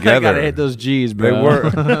work together. I gotta hit those G's, bro. They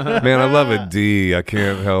work. Man, I love a D. I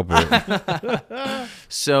can't help it.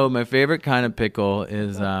 So my favorite kind of pickle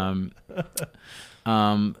is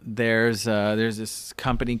there's this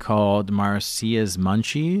company called Marcia's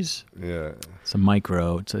Munchies. Yeah. It's a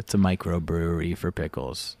micro. It's a micro brewery for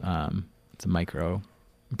pickles. It's a micro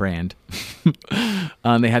brand.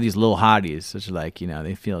 They have these little hotties, which are like,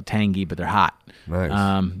 they feel tangy, but they're hot.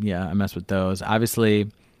 Nice. Yeah, I mess with those. Obviously,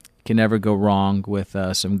 can never go wrong with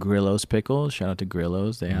some Grillo's pickles. Shout out to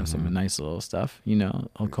Grillo's. They have some nice little stuff,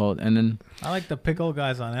 all called. And then I like the pickle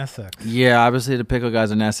guys on Essex. Yeah, obviously the pickle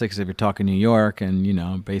guys on Essex, if you're talking New York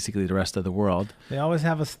and, basically the rest of the world. They always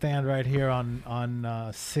have a stand right here on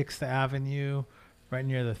 6th Avenue, right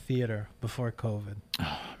near the theater before COVID.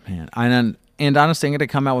 Oh, man. And honestly, I'm going to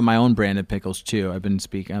come out with my own brand of pickles too. It's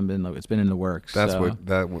been in the works. That's so.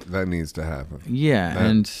 that needs to happen. Yeah,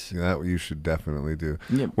 that you should definitely do.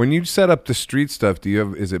 Yeah. When you set up the street stuff,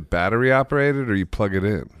 is it battery operated or you plug it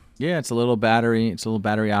in? Yeah, it's a little battery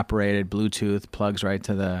operated, Bluetooth, plugs right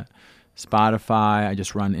to the Spotify. I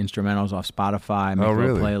just run instrumentals off Spotify, make a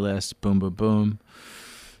little playlist, boom, boom, boom.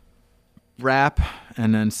 Rap,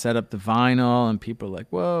 and then set up the vinyl, and people are like,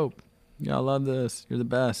 whoa, yeah, I love this. You're the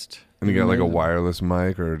best. And you got like a wireless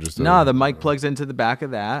mic or just the mic plugs into the back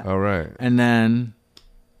of that. All right. And then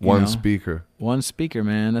one speaker. One speaker,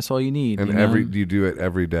 man. That's all you need. And do you do it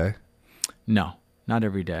every day? No, not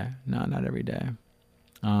every day. No, not every day.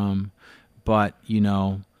 But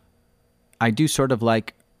I do sort of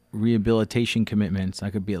like rehabilitation commitments. I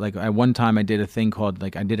could be like, at one time I did a thing called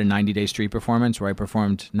I did a 90-day street performance where I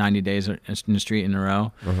performed 90 days in the street in a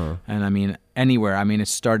row. And anywhere. It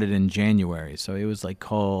started in January, so it was like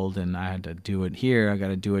cold and I had to do it here. I got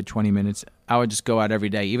to do it 20 minutes. I would just go out every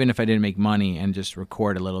day, even if I didn't make money, and just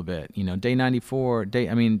record a little bit, day 94,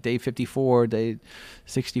 day 54, day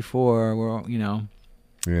 64, we're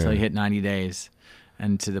until you hit 90 days.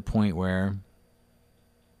 And to the point where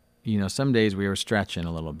some days we were stretching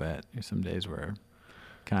a little bit. Some days we're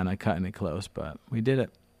kind of cutting it close, but we did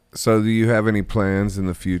it. So do you have any plans in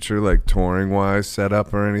the future, like touring-wise, set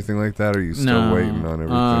up or anything like that? Or are you still waiting on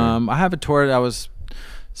everything? I have a tour that I was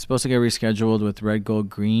supposed to get rescheduled with Red Gold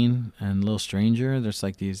Green and Lil Stranger. There's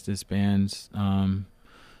like these bands.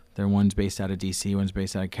 They're one's based out of D.C., one's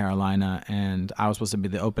based out of Carolina, and I was supposed to be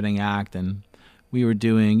the opening act, and we were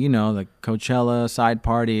doing, the Coachella side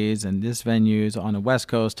parties and this venues on the West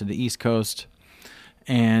Coast to the East Coast.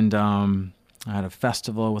 And I had a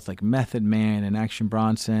festival with like Method Man and Action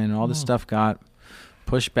Bronson, and all this stuff got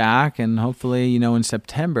pushed back. And hopefully, in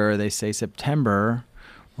September, they say September,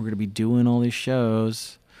 we're going to be doing all these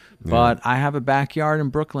shows. Yeah. But I have a backyard in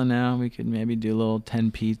Brooklyn now. We could maybe do a little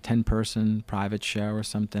 10-person private show or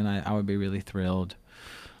something. I would be really thrilled.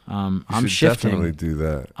 I'm shifting. Definitely do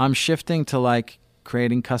that. I'm shifting to like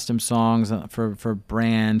creating custom songs for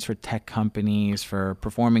brands, for tech companies, for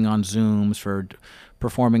performing on Zooms, for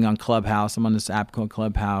performing on Clubhouse. I'm on this app called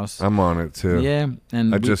Clubhouse. I'm on it too. Yeah,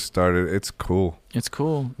 and I just started. It's cool. It's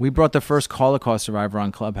cool. We brought the first Holocaust survivor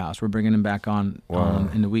on Clubhouse. We're bringing him back on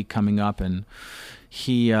in the week coming up, and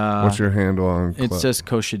he. What's your handle on? It's just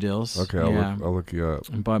Kosher Dills. Okay, I'll look you up.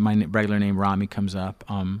 But my regular name Rami comes up.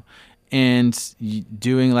 And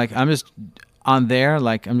doing like I'm just on there,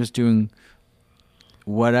 like I'm just doing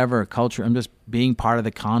whatever culture. I'm just being part of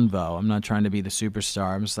the convo. I'm not trying to be the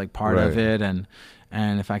superstar. I'm just like part of it, and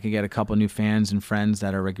if I could get a couple new fans and friends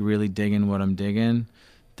that are like really digging what I'm digging,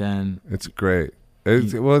 then it's great.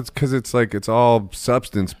 It's because it's like it's all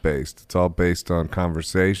substance based. It's all based on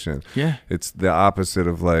conversation. Yeah, it's the opposite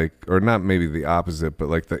of like, or not maybe the opposite, but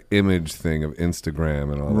like the image thing of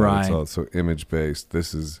Instagram and all that. It's all so image based.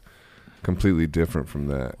 This is completely different from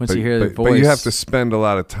that. Once you hear the voice, but you have to spend a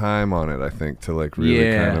lot of time on it, I think, to like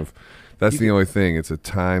really kind of. That's the only thing. It's a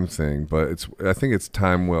time thing, but I think it's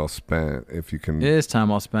time well spent if you can. It is time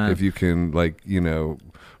well spent. If you can, like,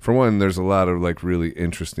 for one, there's a lot of like really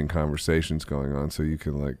interesting conversations going on, so you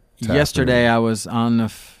can like. Yesterday, I was on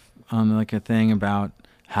like a thing about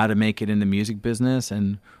how to make it in the music business,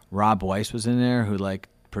 and Rob Weiss was in there, who like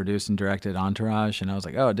produced and directed Entourage, and I was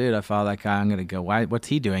like, oh dude, I follow that guy, I'm gonna go, what's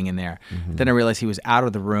he doing in there? Then I realized he was out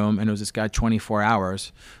of the room, and it was this guy 24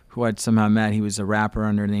 Hours who I'd somehow met. He was a rapper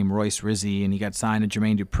under the name Royce Rizzy, and he got signed to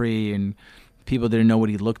Jermaine Dupri, and people didn't know what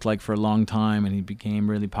he looked like for a long time, and he became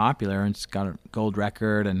really popular and got a gold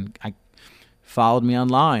record, and I followed me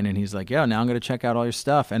online, and he's like, yo, now I'm going to check out all your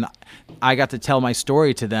stuff. And I got to tell my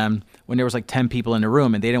story to them when there was like 10 people in the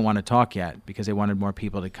room, and they didn't want to talk yet because they wanted more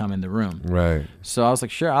people to come in the room. Right. So I was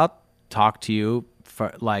like, sure, I'll talk to you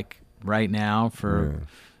for like right now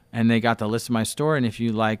and they got to listen to my story. And if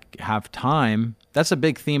you like have time, that's a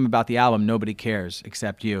big theme about the album, Nobody Cares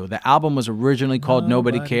Except You. The album was originally called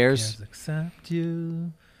Nobody Cares Except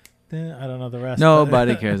You. I don't know the rest.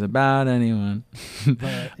 Nobody cares about anyone.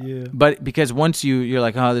 But you. But because once you're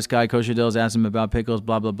like, oh, this guy Kosher Dills asked him about pickles,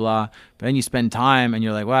 blah, blah, blah. But then you spend time and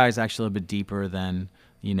you're like, wow, it's actually a little bit deeper than,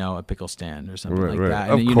 a pickle stand or something like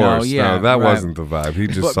that. And of course, no, that wasn't the vibe. He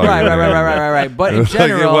just saw right. But in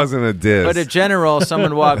general, it wasn't a diss. But in general,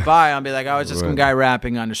 someone walked by and be like, oh, it's just some guy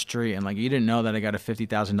rapping on the street, and like you didn't know that I got a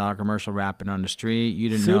 $50,000 commercial rapping on the street. You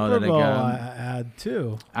didn't know that I had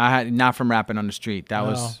too. I had not from rapping on the street. That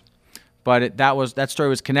was. But that story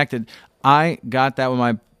was connected. I got that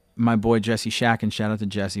with my boy Jesse Shacken. Shout out to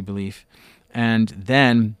Jesse Belief. And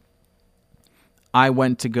then I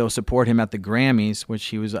went to go support him at the Grammys, which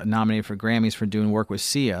he was nominated for Grammys for doing work with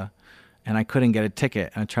Sia. And I couldn't get a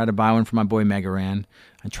ticket. I tried to buy one for my boy Megaran.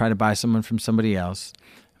 I tried to buy someone from somebody else.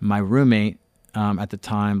 My roommate at the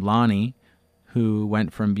time, Lonnie, who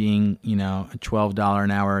went from being, a $12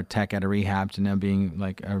 an hour tech at a rehab to now being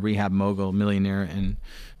like a rehab mogul millionaire. And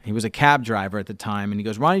he was a cab driver at the time. And he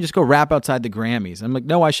goes, why don't you just go rap outside the Grammys? I'm like,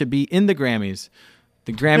 no, I should be in the Grammys.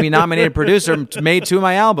 The Grammy-nominated producer made 2 of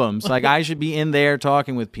my albums. Like, I should be in there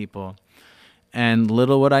talking with people. And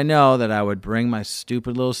little would I know that I would bring my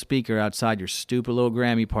stupid little speaker outside your stupid little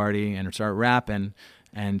Grammy party and start rapping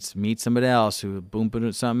and meet somebody else who boom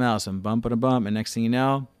something else and bump. And next thing you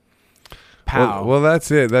know, pow. Well, that's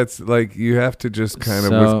it. That's like you have to just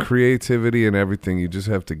kind of, with creativity and everything, you just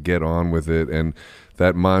have to get on with it. And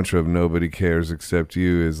that mantra of nobody cares except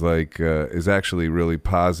you is like is actually really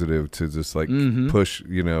positive to just like push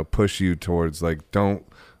you towards like don't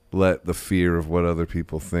let the fear of what other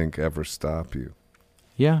people think ever stop you.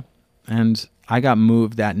 Yeah. And I got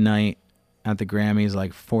moved that night at the Grammys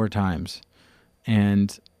like 4 times.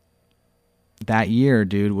 And that year,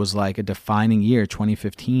 dude, was like a defining year,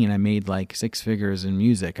 2015. I made like 6 figures in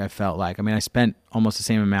music. I felt like, I spent almost the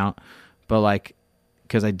same amount, but like,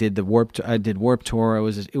 because I did Warp Tour. It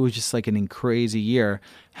was just like an crazy year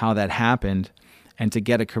how that happened. And to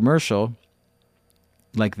get a commercial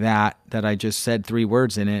like that I just said 3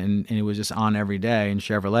 words in it and it was just on every day in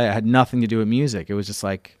Chevrolet. I had nothing to do with music. It was just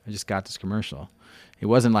like, I just got this commercial. It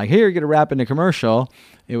wasn't like, here, you're going to rap in a commercial.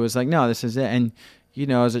 It was like, no, this is it. And,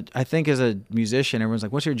 I think as a musician, everyone's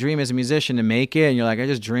like, what's your dream as a musician to make it? And you're like, I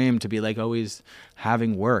just dream to be like always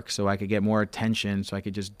having work so I could get more attention, so I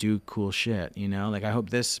could just do cool shit, Like, I hope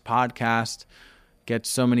this podcast gets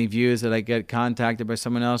so many views that I get contacted by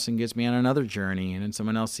someone else and gets me on another journey. And then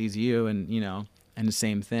someone else sees you and, and the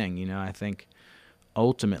same thing, I think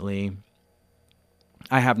ultimately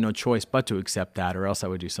I have no choice but to accept that, or else I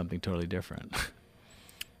would do something totally different.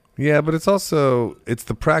 Yeah, but it's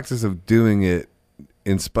the practice of doing it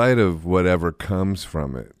in spite of whatever comes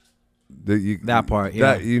from it. That part,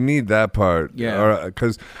 yeah. You need that part. Yeah.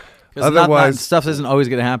 Because Otherwise, stuff isn't always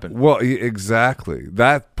going to happen. well, exactly.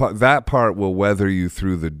 That part will weather you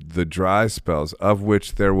through the dry spells, of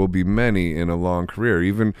which there will be many in a long career.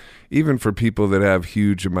 Even for people that have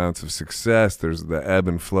huge amounts of success, there's the ebb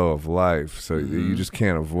and flow of life, so you just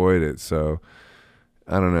can't avoid it. So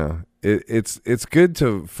I don't know. It's good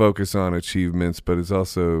to focus on achievements, but it's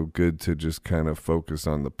also good to just kind of focus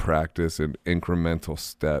on the practice and incremental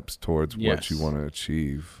steps towards what you want to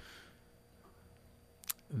achieve.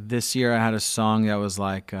 This year I had a song that was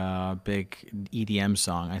like a big EDM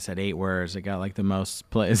song. I said 8 words. It got like the most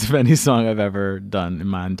plays of any song I've ever done in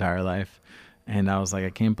my entire life. And I was like, I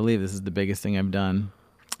can't believe this is the biggest thing I've done.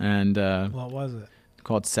 And what was it?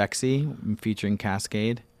 Called Sexy, featuring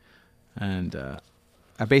Cascade. And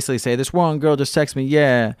I basically say, this one girl just texted me,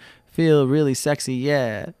 yeah, feel really sexy,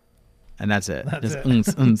 yeah. And that's it. It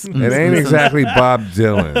ain't exactly Bob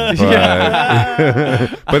Dylan, but,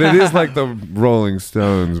 but it is like the Rolling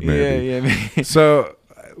Stones, maybe. Yeah, maybe. So,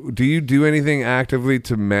 do you do anything actively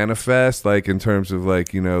to manifest, like in terms of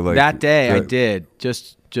like, you know, like that day I did.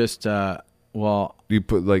 Just well, you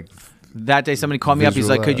put like that day somebody called me up. He's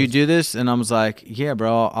like, could you visualize. do this? And I was like, yeah,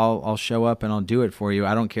 bro, I'll show up and I'll do it for you.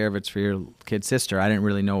 I don't care if it's for your kid's sister. I didn't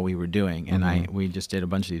really know what we were doing. And we just did a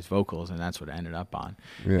bunch of these vocals, and that's what I ended up on.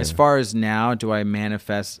 Yeah. As far as now, do I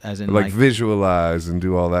manifest as in like visualize and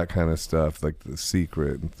do all that kind of stuff, like The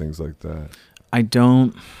Secret and things like that? I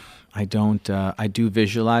don't. I do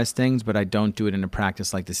visualize things, but I don't do it in a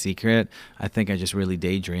practice like The Secret. I think I just really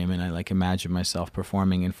daydream, and I like imagine myself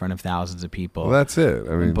performing in front of thousands of people. Well, that's it.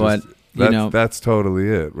 I mean, but that's totally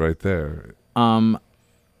it right there.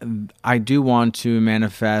 I do want to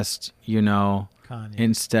manifest, you know, Kanye.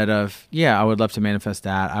 instead of, I would love to manifest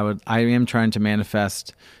that. I am trying to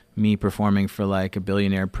manifest me performing for like a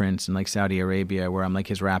billionaire prince in like Saudi Arabia, where I'm like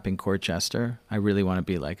his rapping court jester. I really want to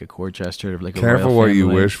be like a court jester of like a Careful royal what family. you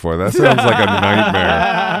wish for. That sounds like a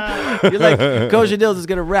nightmare. You're like, Kosha Dills is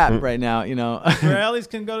gonna rap right now, you know. Israelis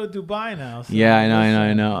can go to Dubai now. So Yeah,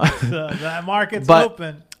 I know. that market's But-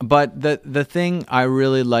 open. But the thing I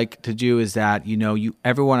really like to do is that, you know,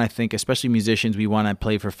 everyone, I think, especially musicians, we want to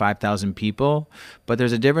play for 5,000 people. But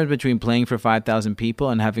there's a difference between playing for 5,000 people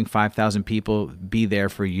and having 5,000 people be there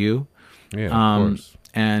for you. Yeah, of course.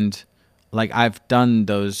 And like I've done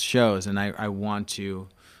those shows, and I want to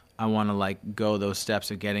like go those steps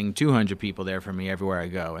of getting 200 people there for me everywhere I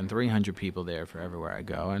go, and 300 people there for everywhere I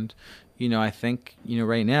go. And, you know, I think, you know,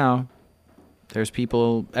 right now there's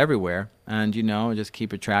people everywhere, and, you know, just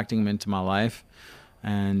keep attracting them into my life.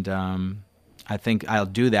 And I think I'll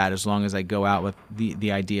do that as long as I go out with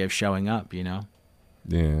the idea of showing up, you know?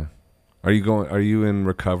 Yeah. Are you in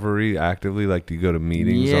recovery actively? Like, do you go to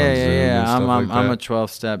meetings on Zoom and stuff like that? I'm a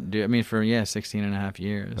 12-step dude. I mean, for 16 and a half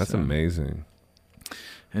years. That's amazing.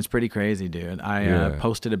 It's pretty crazy, dude. I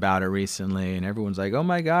posted about it recently, and everyone's like, "Oh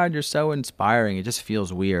my God, you're so inspiring." It just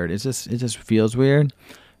feels weird. It just feels weird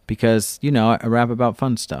because, you know, I rap about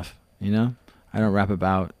fun stuff. You know, I don't rap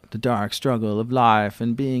about the dark struggle of life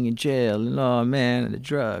and being in jail and and the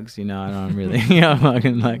drugs. You know, I don't really. You know,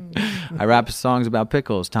 fucking like, I rap songs about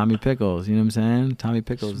Pickles, Tommy Pickles. You know what I'm saying? Tommy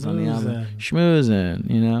Pickles is on the album, schmoozing.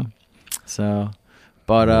 You know, so.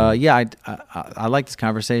 But I like this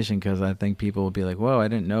conversation because I think people will be like, "Whoa, I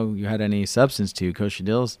didn't know you had any substance to you, Kosha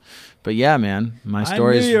Dills." But yeah, man, my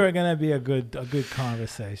stories. I knew you were gonna be a good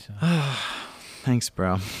conversation. Thanks,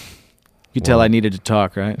 bro. You tell I needed to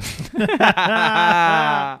talk, right?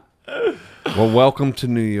 Well, welcome to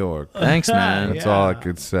New York. Thanks, man. That's all I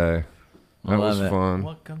could say. That was love it. fun.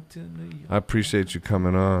 Welcome to New York. I appreciate you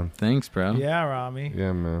coming on. Thanks, bro. Yeah, Rami.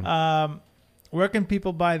 Yeah, man. Where can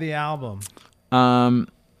people buy the album?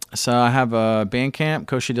 So I have a Bandcamp,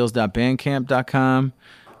 koshadills.bandcamp.com,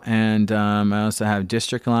 and I also have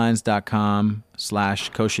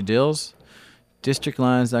districtlines.com/koshadills,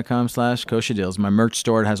 districtlines.com/koshadills. My merch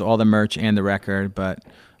store has all the merch and the record, but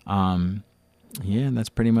yeah, that's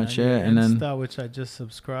pretty much it. And then Insta, which I just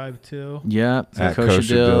subscribed to. yeah, At Kosha Kosha Dills.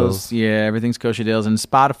 Dills. Yeah, everything's Kosha Dills. And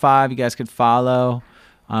Spotify, you guys could follow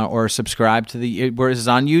or subscribe to where this is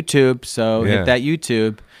on YouTube. So Yeah. hit that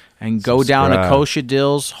YouTube and go down a Subscribe. Kosha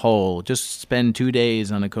Dills hole. Just spend 2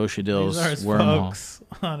 days on a Kosha Dills These are his wormhole. folks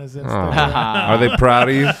on his Oh. Instagram. Are they proud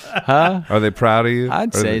of you? Huh? Are they proud of you?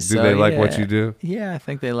 I'd Or say do so. they like what yeah. you do? Yeah, I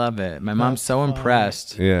think they love it. My mom's That's so funny.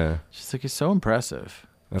 impressed. Yeah, She's like, "It's so impressive."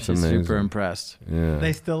 that's She's amazing. super impressed. Yeah.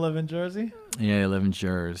 They still live in Jersey? Yeah, they live in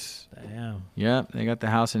Jers. Damn. Yep, they got the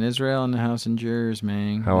house in Israel and the house in Jers,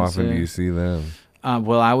 man. How That's often do it. you see them?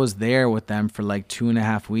 Well, I was there with them for like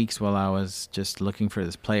 2.5 weeks while I was just looking for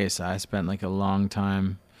this place. I spent like a long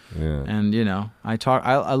time, Yeah. and you know, I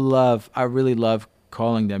really love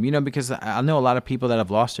calling them, because I know a lot of people that have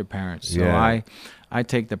lost their parents. So I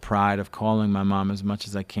take the pride of calling my mom as much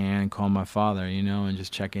as I can, call my father, and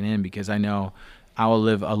just checking in, because I know I will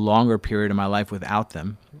live a longer period of my life without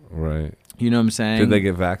them. Right. You know what I'm saying? Did they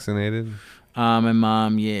get vaccinated? My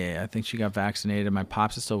mom, I think she got vaccinated. My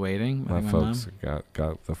pops is still waiting. My folks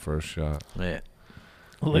got the first shot. Lit.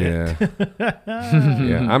 Yeah.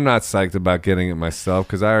 Yeah. I'm not psyched about getting it myself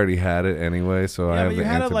because I already had it anyway, so I have the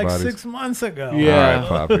had antibodies. it like 6 months ago. Yeah.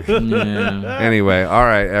 All right, Poppy. Yeah. Anyway, all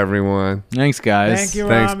right, everyone. Thanks, guys. Thank you,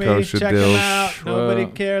 Thanks, Rami. Kosha Check him Dills. out. Nobody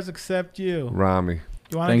cares except you. Rami.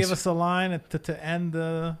 You want to Thanks. give us a line to end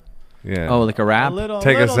the... Yeah. Oh, like a rap?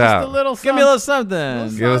 Take us out. Just a little Give me a little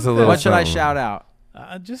something. Give us a little What should I something. shout out?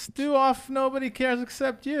 Just do off Nobody Cares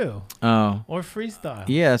Except You. Oh. Or freestyle.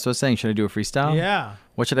 Yeah, that's what I was saying. Should I do a freestyle? Yeah.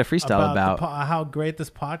 What should I freestyle about? How great this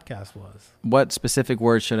podcast was. What specific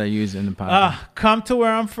words should I use in the podcast? Come to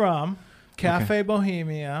Where I'm From, Cafe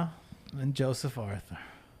Bohemia, and Joseph Arthur.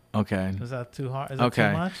 Okay. Is that too hard? Is that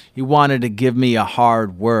too much? He wanted to give me a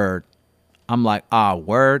hard word. I'm like,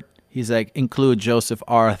 word? He's like, include Joseph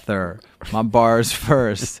Arthur. My bars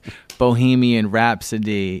first. Bohemian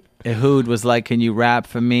Rhapsody. Ehud was like, can you rap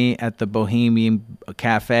for me at the Bohemian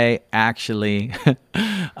Cafe? Actually,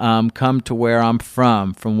 come to where I'm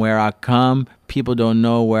from. From where I come, people don't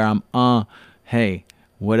know where I'm. Hey,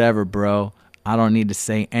 whatever, bro. I don't need to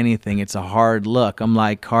say anything. It's a hard look. I'm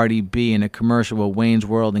like Cardi B in a commercial with Wayne's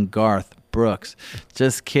World and Garth Brooks.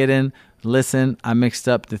 Just kidding. Listen, I mixed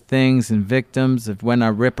up the things and victims of when I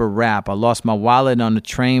rip a rap. I lost my wallet on the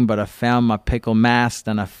train, but I found my pickle mask.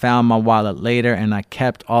 Then I found my wallet later, and I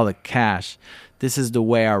kept all the cash. This is the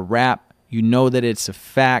way I rap. You know that it's a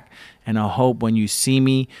fact, and I hope when you see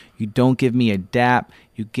me, you don't give me a dap.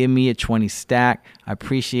 You give me a 20 stack. I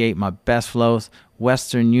appreciate my best flows,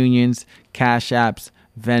 Western Unions, Cash Apps,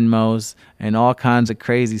 Venmos, and all kinds of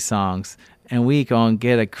crazy songs. And we gonna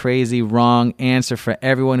get a crazy wrong answer for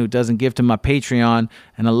everyone who doesn't give to my Patreon.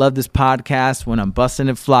 And I love this podcast when I'm busting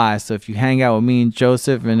it fly. So if you hang out with me and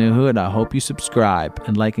Joseph and Ehud, I hope you subscribe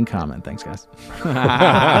and like and comment. Thanks, guys. All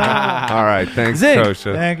right. Thanks, Zing.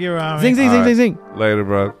 Kosha. Thank you, Rami. Zing, zing, All zing, right. zing, zing. Later,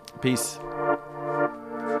 bro. Peace.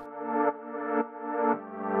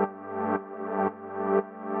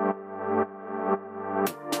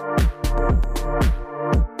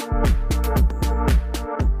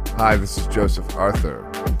 Hi, this is Joseph Arthur.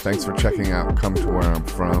 Thanks for checking out Come to Where I'm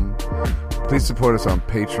From. Please support us on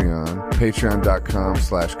Patreon,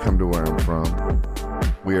 patreon.com/come to where I'm from.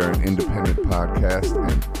 We are an independent podcast,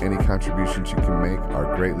 and any contributions you can make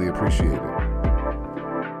are greatly appreciated.